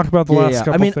 So let's talk about the last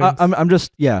couple things. I'm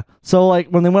just So like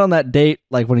when they went on that date,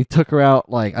 like when he took her out,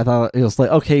 like I thought it was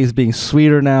like okay, he's being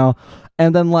sweeter now,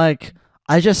 and then like.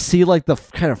 I just see like the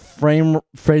kind of frame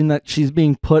that she's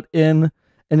being put in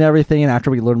and everything. And after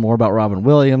we learn more about Robin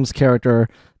Williams' character,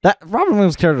 that Robin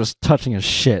Williams' character is touching as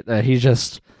shit.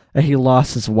 He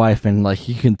lost his wife and like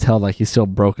you can tell like he's still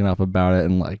broken up about it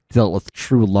and like dealt with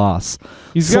true loss.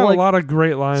 He's got a lot of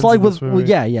great lines. So like in this movie.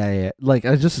 Yeah. Like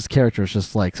just his character is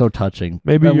just like so touching.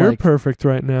 Maybe and, you're like, perfect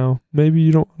right now. Maybe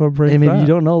you don't want to break that. Maybe you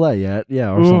don't know that yet.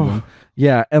 Yeah, or something.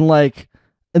 Yeah, and like.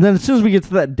 And then as soon as we get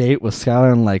to that date with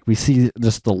Skylar and like we see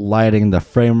just the lighting, the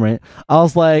frame rate,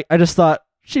 I just thought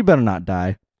she better not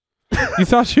die. You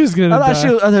thought she was gonna die? I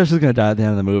thought she was gonna die at the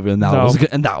end of the movie, and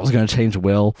that was gonna change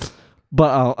Will.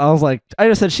 But I was like, I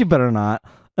just said she better not.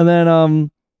 And then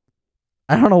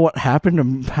I don't know what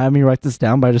happened to have me write this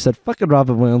down, but I just said fucking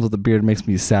Robin Williams with a beard makes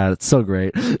me sad. It's so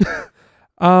great.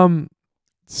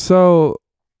 So.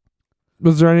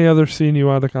 Was there any other scene you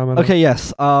wanted to comment on? Okay,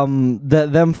 yes.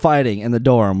 Them fighting in the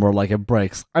dorm where like it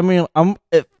breaks. I mean,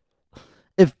 it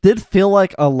did feel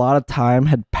like a lot of time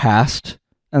had passed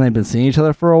and they've been seeing each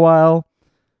other for a while.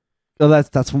 So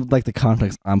that's like the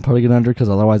context I'm putting it under because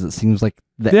otherwise it seems like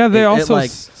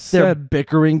their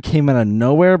bickering came out of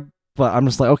nowhere. But I'm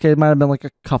just like, okay, it might have been like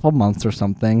a couple months or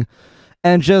something,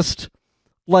 and just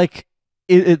like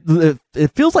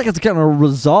it feels like it's gonna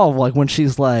resolve like when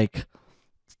she's like.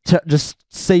 Just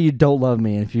say you don't love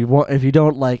me. If you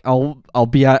don't like, I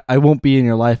won't be in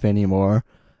your life anymore.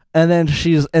 And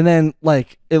then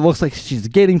like it looks like she's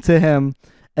getting to him,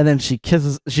 and then she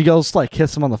goes to like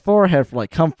kiss him on the forehead for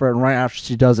like comfort. And right after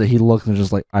she does it, he looks and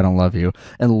just like, I don't love you,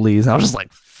 and leaves. I was just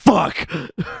like, fuck.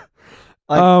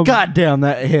 Like, goddamn,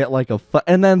 that hit like a.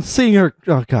 And then seeing her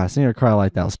cry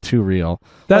like that was too real.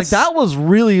 That was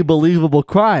really believable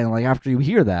crying. Like after you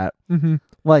hear that. Mm-hmm.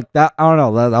 Like that, I don't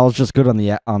know. That was just good on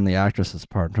the actress's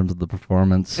part in terms of the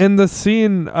performance. In the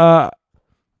scene, I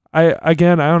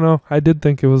don't know. I did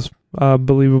think it was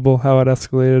believable how it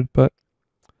escalated, but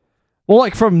well,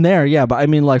 like from there, yeah. But I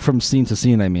mean, like from scene to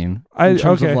scene. I mean, in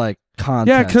terms of like context.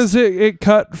 Yeah, because it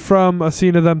cut from a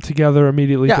scene of them together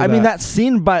immediately. Yeah, I mean that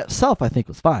scene by itself, I think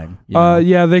was fine.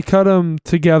 Yeah, they cut them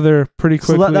together pretty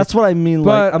quickly. So that's what I mean.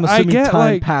 But like, I'm assuming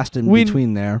time passed in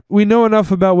between there. We know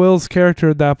enough about Will's character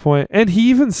at that point, and he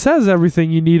even says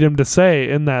everything you need him to say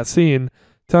in that scene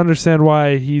to understand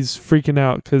why he's freaking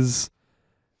out because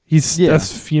he's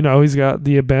got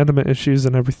the abandonment issues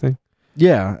and everything.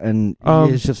 Yeah, and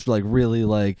he's just like really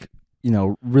like.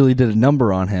 Really did a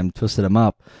number on him, twisted him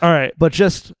up. All right. But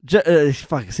just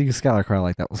fuck, seeing Skylar cry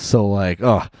like that was so like,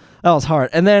 oh, that was hard.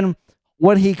 And then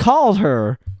when he called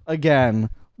her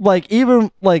again, like even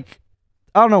like,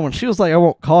 I don't know, when she was like, I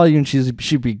won't call you and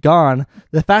she'd be gone,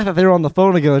 the fact that they were on the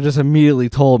phone together just immediately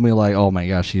told me like, oh my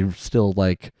gosh, she still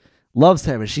like loves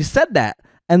him. And she said that.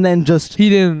 And then he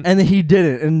didn't. And then he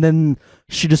didn't. And then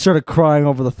she just started crying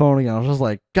over the phone again. I was just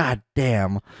like, God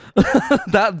damn.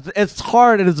 That it's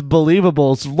hard and it's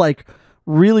believable. It's like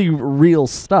really real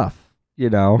stuff,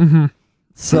 Mm-hmm.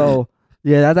 So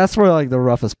yeah, that's where like the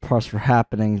roughest parts were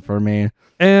happening for me.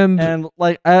 And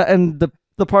like and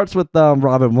the parts with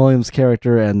Robin Williams'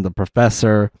 character and the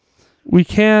professor,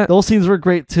 those scenes were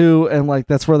great too. And like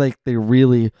that's where they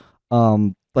really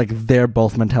like their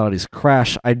both mentalities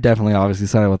crash. I definitely obviously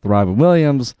sided with Robin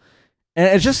Williams. And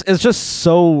it's just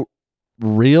so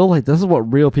real. Like this is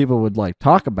what real people would like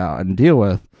talk about and deal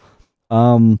with.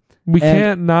 We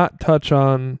can't not touch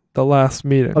on the last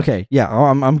meeting. Okay, yeah,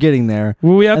 I'm getting there.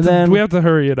 Well, we have to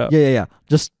hurry it up. Yeah.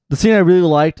 Just the scene I really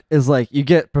liked is like you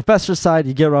get Professor's side,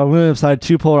 you get Robin Williams' side,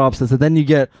 two polar opposites, and then you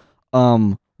get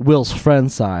Will's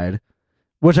friend's side,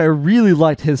 which I really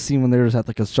liked his scene when they were at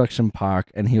the construction park,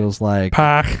 and he was like,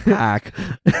 Pack.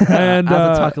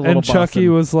 and Chucky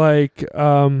was like,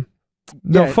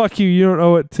 no, fuck you. You don't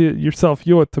owe it to yourself.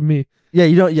 You owe it to me. Yeah,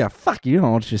 you don't. Yeah, fuck you. You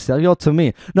don't owe it to yourself. You owe it to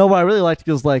me. No, what I really liked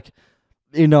was like,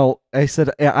 I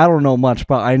said I don't know much,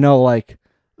 but I know like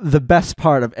the best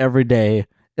part of every day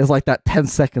is like that 10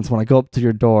 seconds when I go up to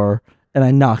your door and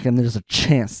I knock and there's a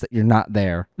chance that you're not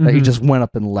there, that you just went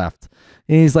up and left.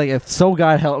 And he's like, if so,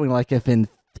 God help me, like if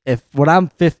when I'm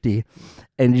 50.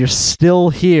 And you're still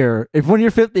here. If when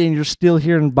you're 50 and you're still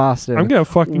here in Boston, I'm gonna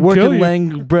fucking working kill you.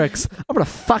 laying bricks, I'm gonna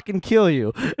fucking kill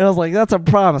you. And I was like, that's a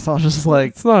promise. I was just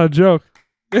like, it's not a joke.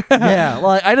 Yeah,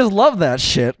 like I just love that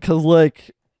shit because like,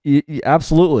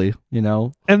 absolutely,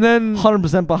 And then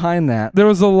 100% behind that. There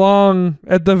was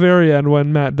at the very end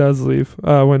when Matt does leave,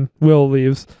 when Will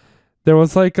leaves, there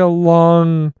was like a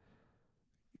long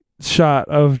shot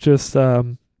of just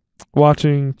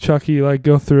watching Chucky like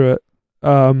go through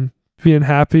it. Being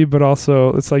happy, but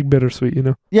also it's like bittersweet,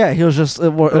 Yeah, he was just.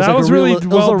 It was that like was really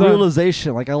well a done.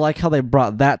 realization. Like I like how they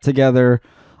brought that together,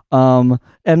 and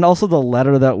also the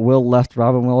letter that Will left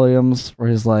Robin Williams, where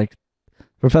he's like,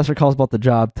 "Professor calls about the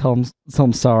job. Tell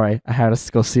him sorry. I had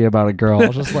to go see about a girl." I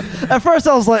was just like, at first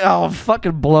I was like, "Oh,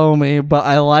 fucking blow me," but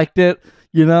I liked it,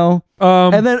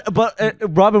 And then,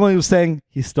 Robin Williams saying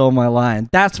he stole my line.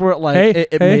 That's where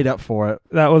it made up for it.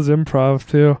 That was improv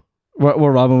too.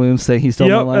 Where Robin Williams saying he stole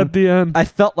my line? At the end. I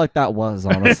felt like that was,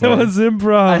 honestly. It was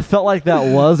improv. I felt like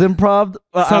that was improv.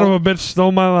 Son of a bitch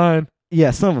stole my line.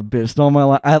 Yeah, son of a bitch stole my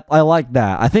line. I like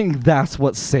that. I think that's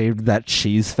what saved that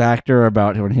cheese factor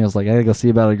about him when he was like, I gotta go see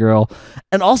about a girl.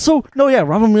 And also,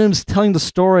 Robin Williams telling the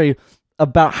story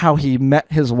about how he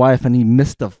met his wife and he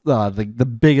missed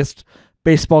the biggest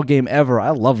baseball game ever.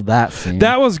 I love that scene.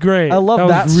 That was great. I love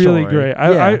that was really story. great.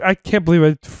 I can't believe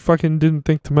I fucking didn't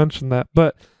think to mention that,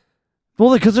 but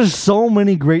well, because there's so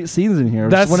many great scenes in here.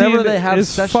 That whenever scene they have is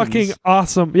sessions, fucking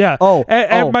awesome. Yeah.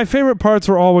 And my favorite parts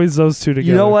were always those two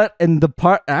together. You know what? And the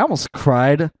part I almost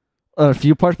cried a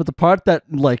few parts, but the part that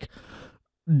like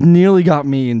nearly got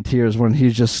me in tears when he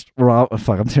just I'm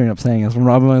tearing up saying this when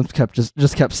Robin Williams kept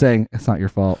saying it's not your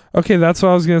fault. Okay, that's what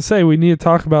I was gonna say. We need to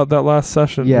talk about that last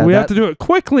session. Yeah, we have to do it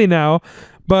quickly now,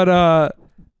 but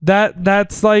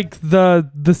that's like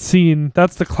the scene.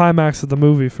 That's the climax of the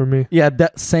movie for me. Yeah,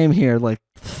 that same here. Like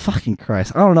fucking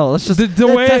Christ, I don't know. Let's just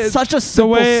that's such a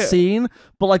simple scene,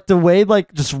 but like the way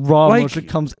like just raw emotion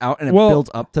comes out and it builds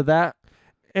up to that.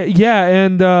 Yeah,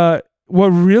 and what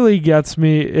really gets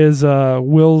me is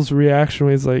Will's reaction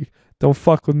when he's like, "Don't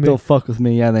fuck with me." Don't fuck with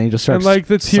me. Yeah, and then he just starts. And like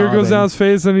the tear sobbing. goes down his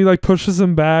face, and he like pushes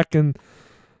him back, and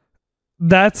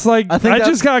that's like I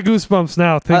just got goosebumps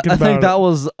now thinking about it. I think that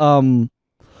was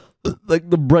like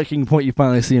the breaking point you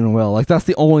finally see in Will. Like that's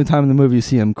the only time in the movie you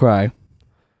see him cry.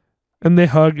 And they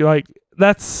hug. Like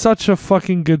that's such a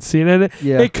fucking good scene, and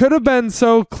it could have been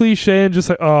so cliche and just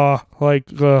like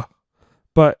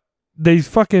but they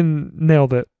fucking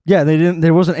nailed it. Yeah, they didn't.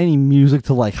 There wasn't any music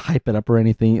to like hype it up or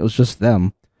anything. It was just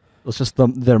them. It was just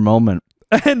their moment.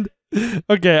 And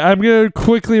okay, I'm gonna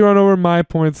quickly run over my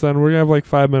points. Then we're gonna have like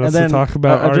 5 minutes to talk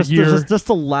about our year. Just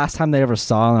the last time they ever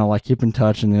saw, and I'll like keep in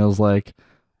touch. And it was like,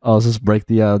 oh, let's just break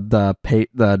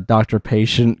the doctor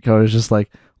patient code. It's just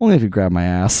like only if you grab my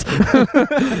ass.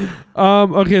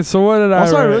 Okay, so what did I?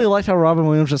 Also, I really liked how Robin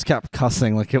Williams just kept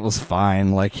cussing. Like it was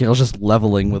fine. Like he was just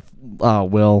leveling with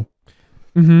Will.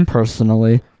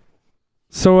 Personally.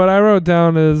 So what I wrote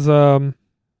down is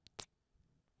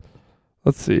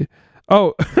let's see.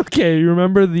 Oh, okay. You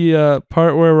remember the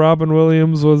part where Robin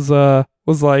Williams was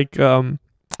like in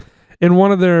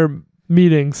one of their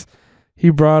meetings, he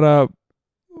brought up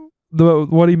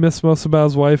what he missed most about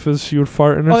his wife is she would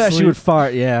fart in her sleep. She would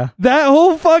fart, yeah. That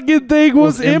whole fucking thing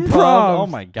was improv. Oh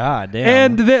my god,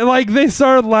 damn. And they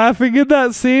started laughing in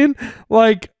that scene,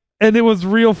 and it was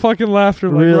real fucking laughter.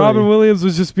 Like really? Robin Williams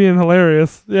was just being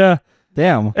hilarious. Yeah.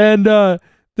 Damn. And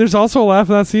there's also a laugh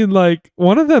in that scene, like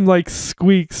one of them like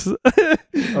squeaks. Oh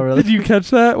really? Did you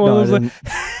catch that? One no, was like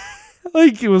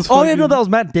like it was oh yeah, no, that was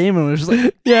Matt Damon. It was just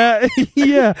like yeah.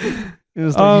 Yeah. It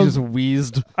was like he just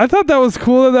wheezed. I thought that was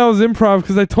cool that was improv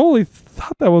because I totally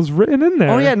thought that was written in there.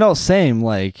 Oh yeah, no, same.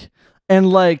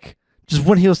 And just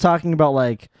when he was talking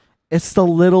about it's the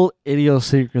little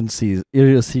idiosyncrasies.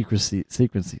 Idiosyncrasies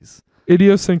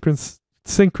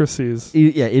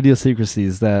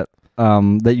that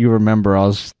that you remember. I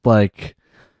was just like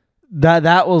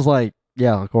that was like,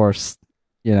 yeah, of course.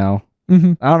 You know,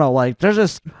 Mhm. I don't know. Like, there's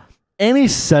just any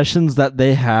sessions that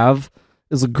they have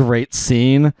is a great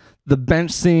scene. The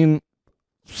bench scene,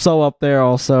 so up there.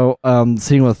 Also,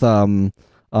 scene with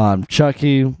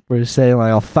Chucky, where he's saying like,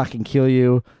 "I'll fucking kill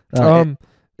you."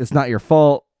 It's not your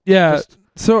fault. Yeah. Just,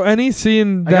 so any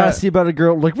scene I gotta see about a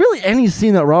girl. Like, really, any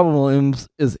scene that Robin Williams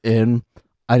is in,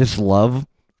 I just love.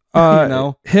 You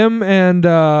know, him and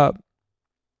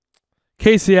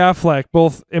Casey Affleck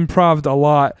both improved a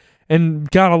lot and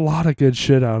got a lot of good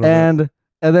shit out of it.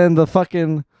 And then the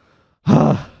fucking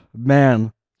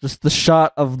man, just the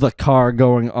shot of the car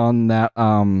going on that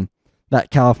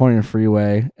California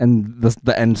freeway, and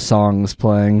the end song is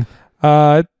playing.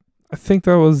 I think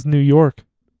that was New York.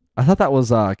 I thought that was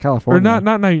California. Or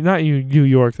not New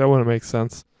York. That wouldn't make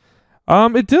sense.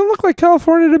 It didn't look like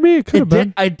California to me. It could have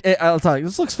been. I'll tell you,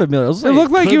 this looks familiar. It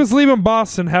looked like he was leaving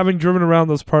Boston, having driven around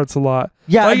those parts a lot.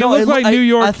 Yeah, like, it looked like New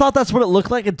York. I thought that's what it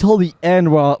looked like until the end,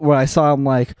 where I saw him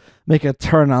like make a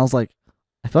turn. And I was like,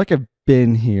 I feel like I've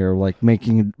been here, like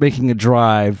making a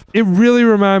drive. It really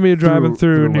reminded me of driving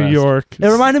through New York. It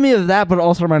reminded me of that, but it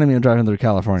also reminded me of driving through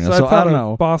California. So I don't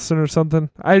know, Boston or something.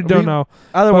 I don't know.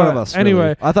 Either one of us. Anyway,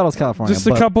 really. I thought it was California. Just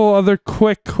a couple other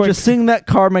quick. Just seeing that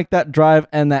car make that drive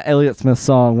and that Elliott Smith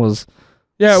song was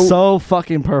so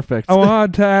fucking perfect. I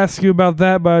wanted to ask you about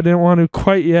that, but I didn't want to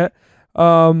quite yet.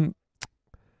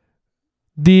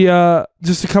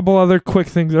 Just a couple other quick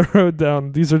things I wrote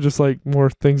down. These are just like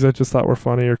more things I just thought were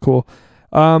funny or cool.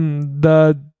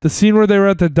 The scene where they were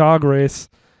at the dog race.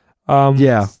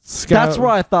 That's where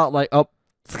I thought like, oh,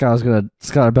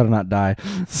 Skylar better not die.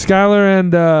 Skylar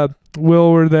and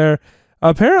Will were there.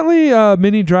 Apparently,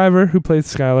 Minnie Driver, who played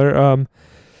Skylar,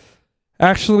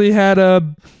 actually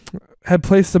had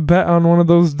placed a bet on one of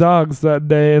those dogs that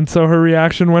day, and so her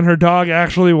reaction when her dog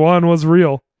actually won was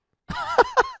real.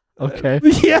 Okay.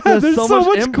 Yeah, there's so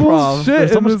much improv. Cool shit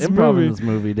there's so in much this improv movie. in this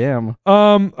movie. Damn.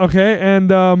 Okay,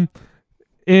 and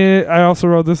I also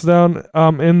wrote this down.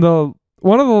 In the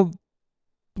one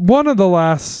of the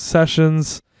last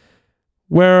sessions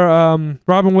where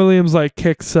Robin Williams like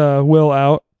kicks Will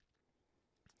out.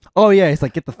 Oh yeah, he's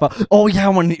like, get the fuck. Oh yeah,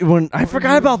 when I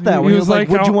forgot about that. When he was like,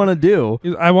 "What'd you want to do?"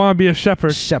 I want to be a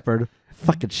shepherd.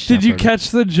 Fucking shepherd. Did you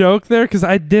catch the joke there? Because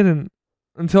I didn't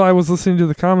until I was listening to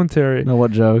the commentary. No,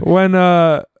 what joke? When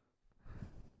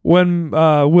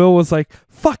Will was like,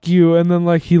 "Fuck you," and then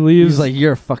like he leaves. He's like,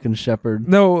 "You're a fucking shepherd."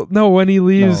 No. When he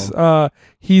leaves,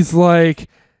 he's like,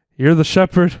 "You're the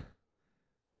shepherd."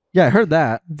 Yeah, I heard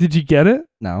that. Did you get it?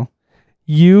 No.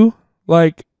 You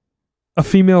like a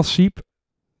female sheep.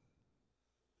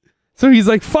 So he's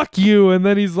like, "Fuck you," and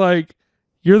then he's like,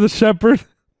 "You're the shepherd."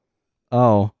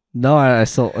 Oh no, I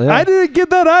still. Yeah. I didn't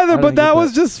get that either, but that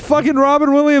was just fucking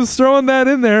Robin Williams throwing that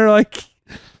in there. Like,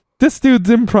 this dude's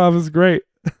improv is great.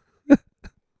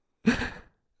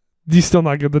 Do you still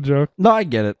not get the joke? No, I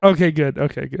get it. Okay, good.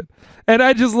 And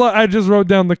I just wrote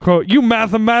down the quote. You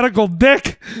mathematical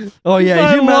dick. Oh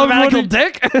yeah, you mathematical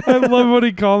dick. I love what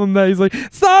he called him that. He's like,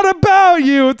 it's not about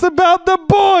you. It's about the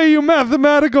boy. You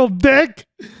mathematical dick.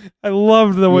 I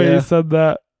loved the way he said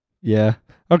that. Yeah.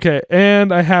 Okay,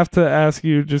 and I have to ask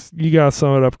you. You gotta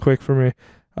sum it up quick for me.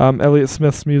 Elliott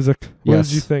Smith's music. What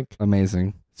did you think?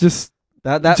 Amazing. Just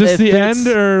that just the end,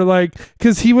 or like,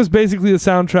 because he was basically the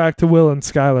soundtrack to Will and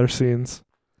Skylar scenes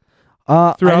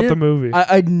throughout the movie.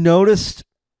 I noticed.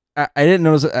 I didn't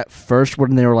notice it at first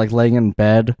when they were like laying in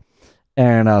bed,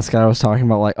 and Skylar was talking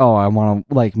about like, oh, I want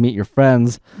to like meet your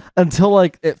friends, until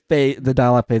like the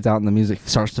dialogue fades out and the music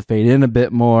starts to fade in a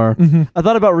bit more. Mm-hmm. I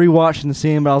thought about rewatching the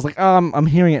scene, but I was like, I'm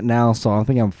hearing it now, so I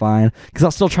think I'm fine, because I'll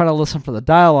still try to listen for the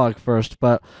dialogue first.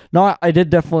 But no, I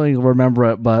did definitely remember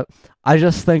it, but I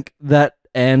just think that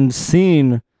end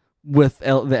scene with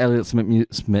the Elliott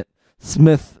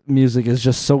Smith music is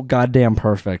just so goddamn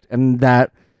perfect, and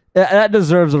that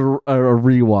deserves a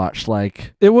rewatch.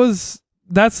 Like, it was.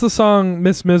 That's the song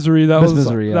 "Miss Misery." That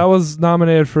was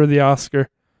nominated for the Oscar.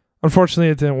 Unfortunately,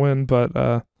 it didn't win,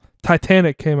 but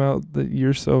Titanic came out the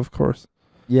year so, of course.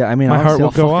 Yeah, I mean, my heart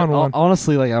will go on.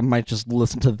 Honestly, like, I might just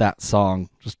listen to that song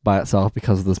just by itself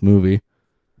because of this movie.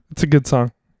 It's a good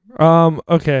song.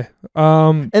 Okay.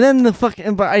 And then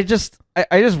but I just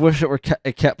wish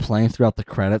it kept playing throughout the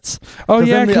credits. Oh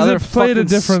yeah, because the it played a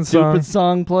different stupid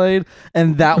song played,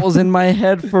 and that was in my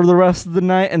head for the rest of the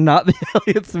night, and not the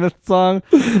Elliott Smith song.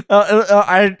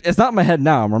 It's not in my head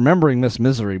now. I'm remembering Miss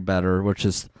Misery better, which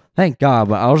is thank God.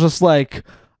 But I was just like,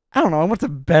 I don't know. I went to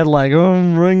bed like,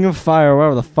 Ring of Fire,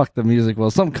 whatever the fuck the music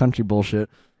was, some country bullshit.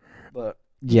 But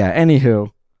yeah,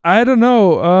 anywho, I don't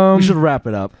know. We should wrap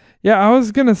it up. Yeah, I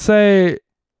was gonna say,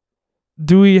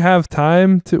 do we have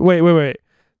time to wait?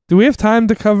 Do we have time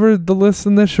to cover the list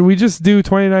in this? Should we just do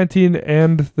 2019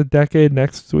 and the decade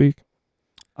next week?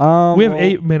 We have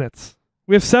 8 minutes.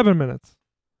 We have 7 minutes.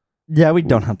 Yeah, we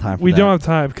don't have time for that. We don't have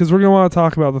time because we're going to want to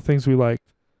talk about the things we like.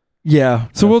 Yeah. So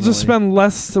definitely. we'll just spend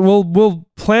less. We'll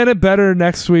plan it better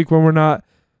next week when we're not.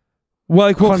 Well,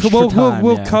 like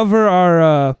we'll cover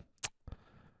our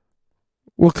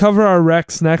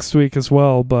recs next week as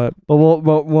well, but we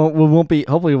won't be.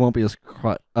 Hopefully, we won't be as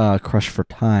crushed for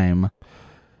time.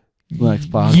 Next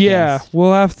podcast. Yeah,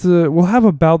 we'll have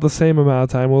about the same amount of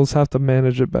time. We'll just have to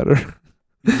manage it better.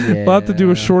 Yeah. We'll have to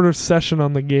do a shorter session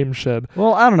on the game shed.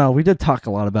 Well, I don't know. We did talk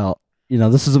a lot about,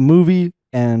 this is a movie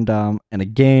and a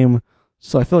game,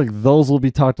 so I feel like those will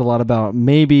be talked a lot about.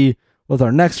 Maybe with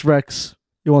our next Rex,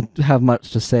 you won't have much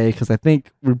to say because I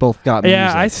think we both got music.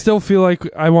 Yeah, I still feel like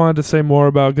I wanted to say more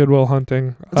about Good Will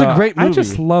Hunting. It's a great movie. I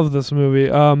just love this movie.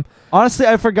 Honestly,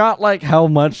 I forgot like how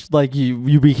much like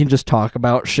we can just talk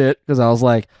about shit because I was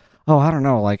like, oh, I don't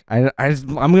know, like I'm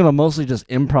gonna mostly just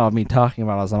improv me talking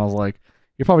about us, and I was like,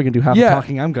 you're probably gonna do half the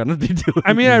talking I'm gonna be doing.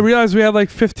 I mean, I realized we had like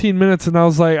 15 minutes, and I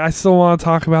was like, I still want to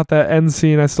talk about that end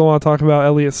scene. I still want to talk about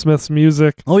Elliott Smith's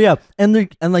music. Oh yeah, and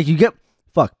like you get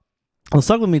fuck. It was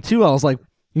stuck with me too. I was like,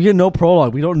 you get no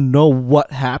prologue. We don't know what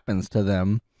happens to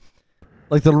them.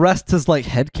 Like the rest is like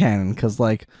headcanon because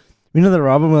like we know that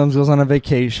Robin Williams goes on a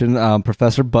vacation.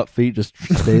 Professor Buttfeet just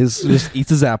just eats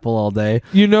his apple all day.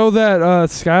 You know that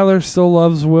Skylar still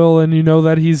loves Will, and you know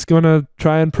that he's gonna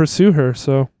try and pursue her.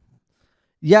 So.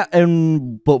 Yeah,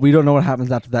 but we don't know what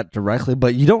happens after that directly.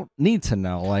 But you don't need to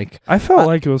know. Like I felt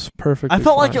like it was perfect. I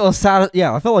felt like it was sad.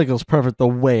 Yeah, I felt like it was perfect the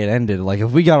way it ended. Like if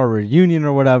we got a reunion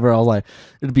or whatever, I was like,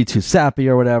 it'd be too sappy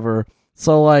or whatever.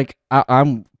 So like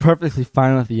I'm perfectly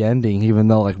fine with the ending, even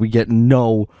though like we get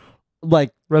no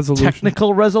like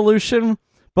technical resolution,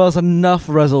 but it's enough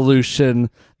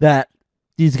resolution that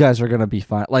these guys are gonna be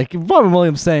fine. Like Robin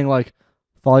Williams saying like,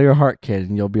 "Follow your heart, kid,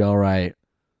 and you'll be all right."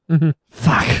 Mm-hmm.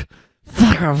 Fuck,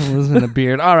 Robin Williams in a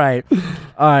beard. All right.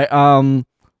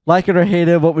 Like it or hate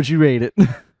it, what would you rate it?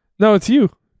 No, it's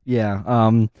you. Yeah.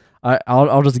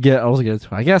 I'll just get into it.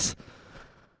 I guess.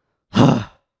 I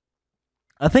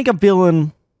think I'm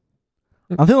feeling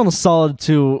a solid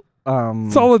 2.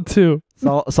 Solid 2.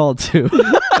 Solid 2.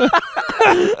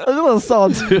 I'm feeling a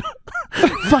solid 2.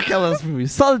 Fuck, I love this movie.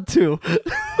 Solid 2.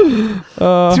 2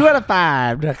 out of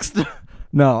 5. Next.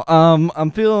 No.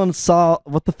 I'm feeling solid.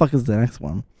 What the fuck is the next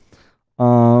one?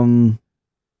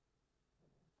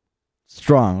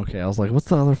 Strong. Okay, I was like, what's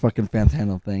the other fucking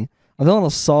Fantano thing? I'm feeling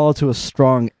a solid to a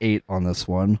strong 8 on this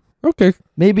one. Okay.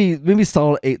 Maybe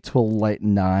solid 8 to a light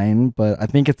 9, but I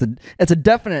think it's a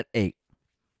definite 8.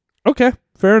 Okay,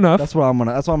 fair enough. That's what I'm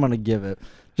gonna give it.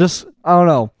 Just I don't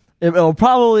know. It'll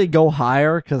probably go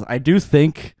higher because I do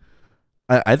think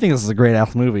I think this is a great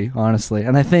ass movie, honestly,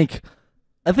 and I think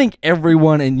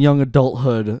everyone in young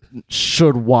adulthood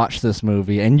should watch this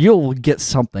movie, and you'll get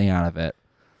something out of it.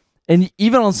 And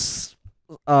even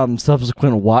on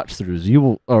subsequent watch-throughs,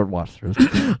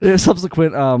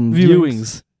 subsequent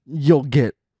viewings, you'll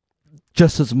get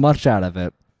just as much out of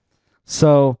it.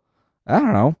 So, I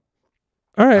don't know.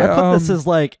 All right. I put this as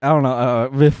like, I don't know,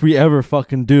 if we ever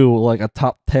fucking do like a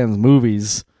top 10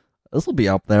 movies, this will be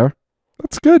up there.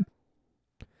 That's good.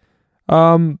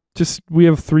 Just we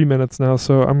have 3 minutes now,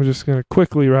 so I'm just gonna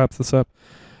quickly wrap this up.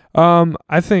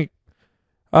 I think,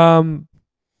 I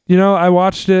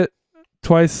watched it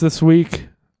twice this week,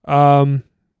 and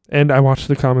I watched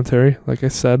the commentary, like I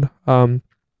said. I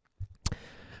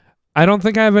don't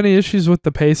think I have any issues with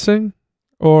the pacing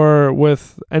or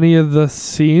with any of the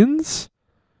scenes.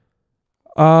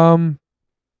 The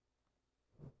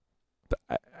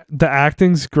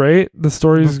acting's great. The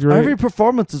story's great. Every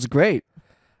performance is great.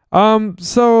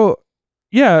 So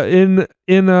yeah, in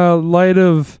a light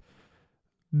of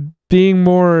being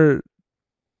more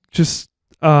just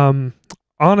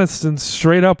honest and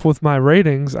straight up with my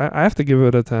ratings, I have to give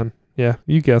it a 10. Yeah,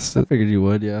 you guessed it. I figured you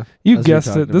would, yeah. You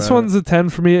guessed it. This one's a 10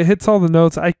 for me. It hits all the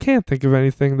notes. I can't think of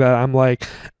anything that I'm like,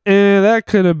 that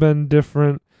could have been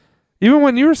different. Even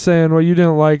when you were saying what you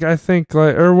didn't like, I think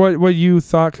like, or what you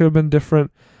thought could have been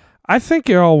different, I think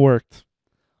it all worked.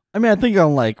 I mean, I think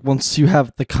on like once you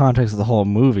have the context of the whole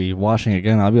movie, watching it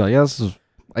again, I'll be like, yeah,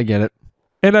 I get it.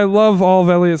 And I love all of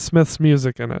Elliott Smith's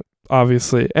music in it,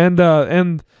 obviously, and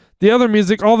the other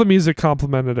music, all the music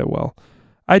complemented it well.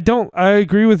 I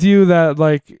agree with you that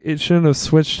like it shouldn't have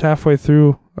switched halfway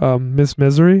through Miss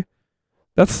Misery.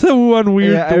 That's the one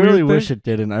weird. Yeah, I really wish it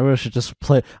didn't. I wish it just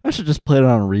play. I should just play it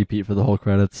on repeat for the whole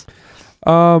credits.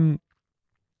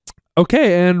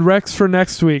 Okay, and Rex for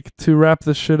next week to wrap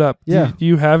this shit up. Yeah. Do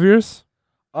you have yours?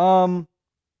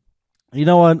 You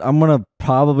know what? I'm gonna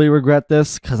probably regret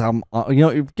this because I'm.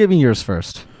 Give me yours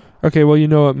first. Okay, well, you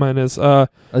know what mine is. I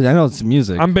know it's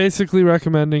music. I'm basically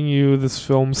recommending you this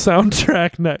film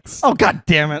soundtrack next. Oh, god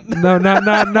damn it! No,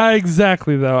 not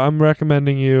exactly though. I'm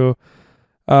recommending you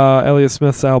Elliott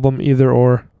Smith's album Either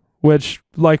Or, which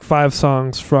like 5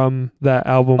 songs from that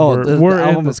album were the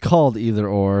album is called Either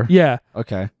Or. Yeah.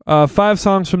 Okay. 5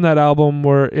 songs from that album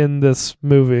were in this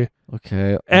movie.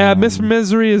 Okay. Miss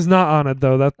Misery is not on it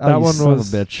though. That one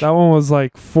was a bitch. That one was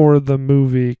like for the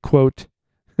movie quote.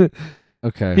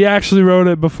 Okay. He actually wrote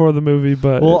it before the movie,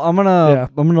 but I'm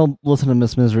gonna listen to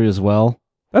Miss Misery as well.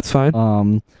 That's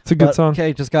fine. It's a good song.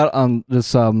 Okay, just got on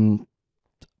this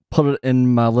put it in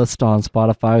my list on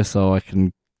Spotify so I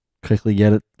can quickly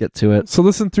get to it. So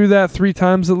listen through that 3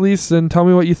 times at least and tell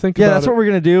me what you think about it. Yeah, that's what we're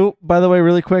going to do, by the way,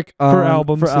 really quick. For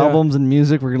albums. Albums and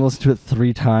music, we're going to listen to it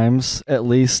 3 times at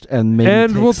least and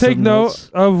maybe we'll take note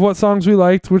of what songs we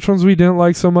liked, which ones we didn't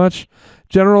like so much,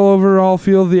 general overall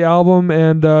feel of the album,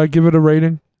 and give it a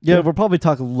rating. Yeah, we'll probably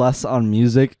talk less on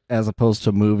music as opposed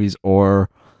to movies or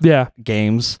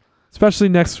games. Especially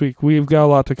next week. We've got a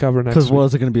lot to cover next week. Because what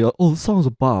is it going to be? Oh, this song's a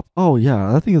bop. Oh,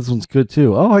 yeah, I think this one's good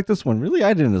too. Oh, I like this one. Really?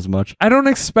 I didn't as much. I don't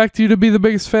expect you to be the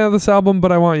biggest fan of this album,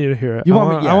 but I want you to hear it. I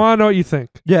want to know what you think.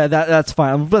 Yeah, that's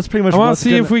fine. That's pretty much I want to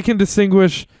see if we can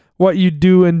distinguish what you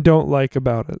do and don't like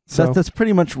about it. So that's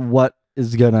pretty much what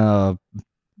is going to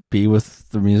be with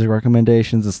the music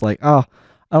recommendations. It's like, oh,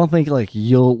 I don't think like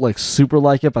you'll like super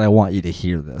like it, but I want you to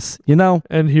hear this,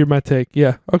 and hear my take.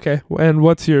 Yeah. Okay. And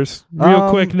what's yours? Real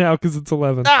quick now, because it's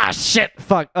 11. Ah, shit.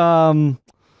 Fuck. I'm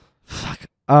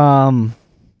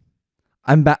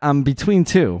between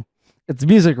 2. It's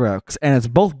music rocks, and it's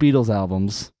both Beatles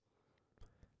albums.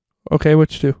 Okay,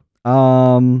 which 2?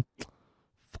 I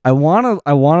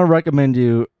wanna recommend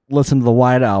you listen to the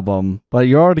White Album, but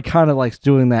you're already kind of like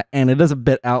doing that, and it is a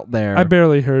bit out there. I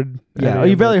barely heard. Yeah,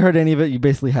 you barely heard any of it. You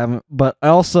basically haven't. But I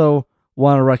also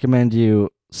want to recommend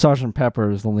you Sgt.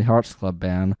 Pepper's Lonely Hearts Club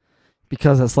Band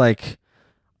because it's like,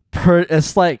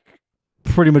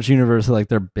 pretty much universally like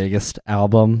their biggest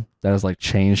album that has like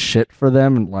changed shit for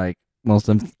them and like most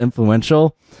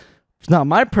influential. It's not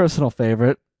my personal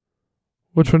favorite.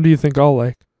 Which one do you think I'll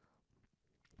like?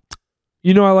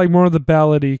 I like more of the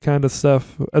ballady kind of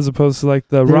stuff as opposed to like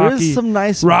the rocky. There is some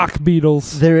nice rock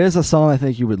Beatles. There is a song I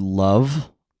think you would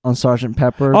love on Sgt.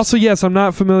 Pepper's. Also, yes, I'm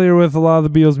not familiar with a lot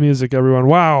of the Beatles music, everyone.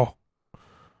 Wow.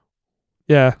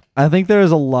 Yeah. I think there is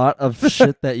a lot of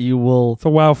shit that you will... It's a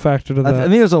wow factor to that. I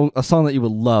think there's a song that you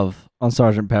would love on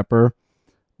Sgt. Pepper,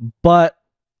 but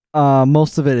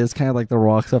most of it is kind of like the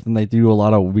rock stuff, and they do a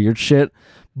lot of weird shit.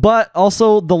 But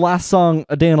also, the last song,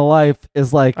 A Day in a Life,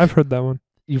 is like... I've heard that one.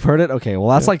 You've heard it? Okay, well,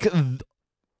 that's like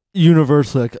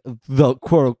universally like the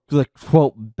quote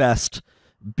best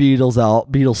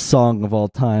Beatles song of all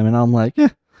time, and I'm like, all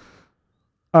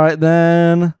right,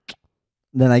 then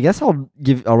I guess I'll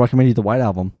recommend you the White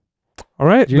Album. All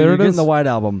right, you're getting the White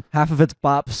Album. Half of it's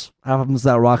bops, half of them is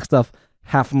that rock stuff,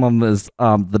 half of them is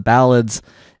the ballads,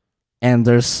 and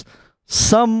there's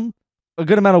a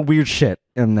good amount of weird shit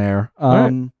in there.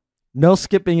 No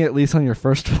skipping, at least on your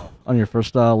first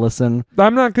listen.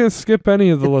 I'm not gonna skip any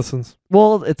of the listens.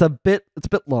 Well, it's a bit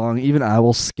long. Even I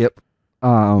will skip. Yeah,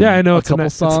 I know it's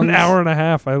songs. It's an hour and a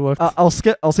half. I looked. I'll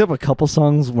skip a couple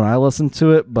songs when I listen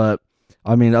to it, but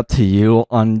I mean, up to you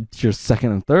on your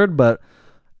second and third. But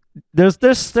there's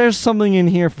something in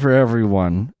here for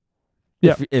everyone.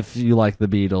 Yeah, if you like the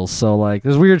Beatles, so like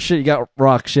there's weird shit. You got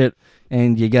rock shit,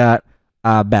 and you got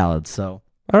ballads. So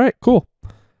all right, cool.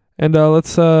 And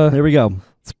let's there we go.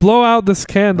 Let's blow out this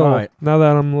candle. All right. Now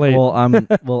that I'm late. Well,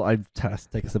 I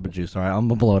take a sip of juice. All right, I'm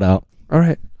gonna blow it out. All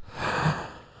right.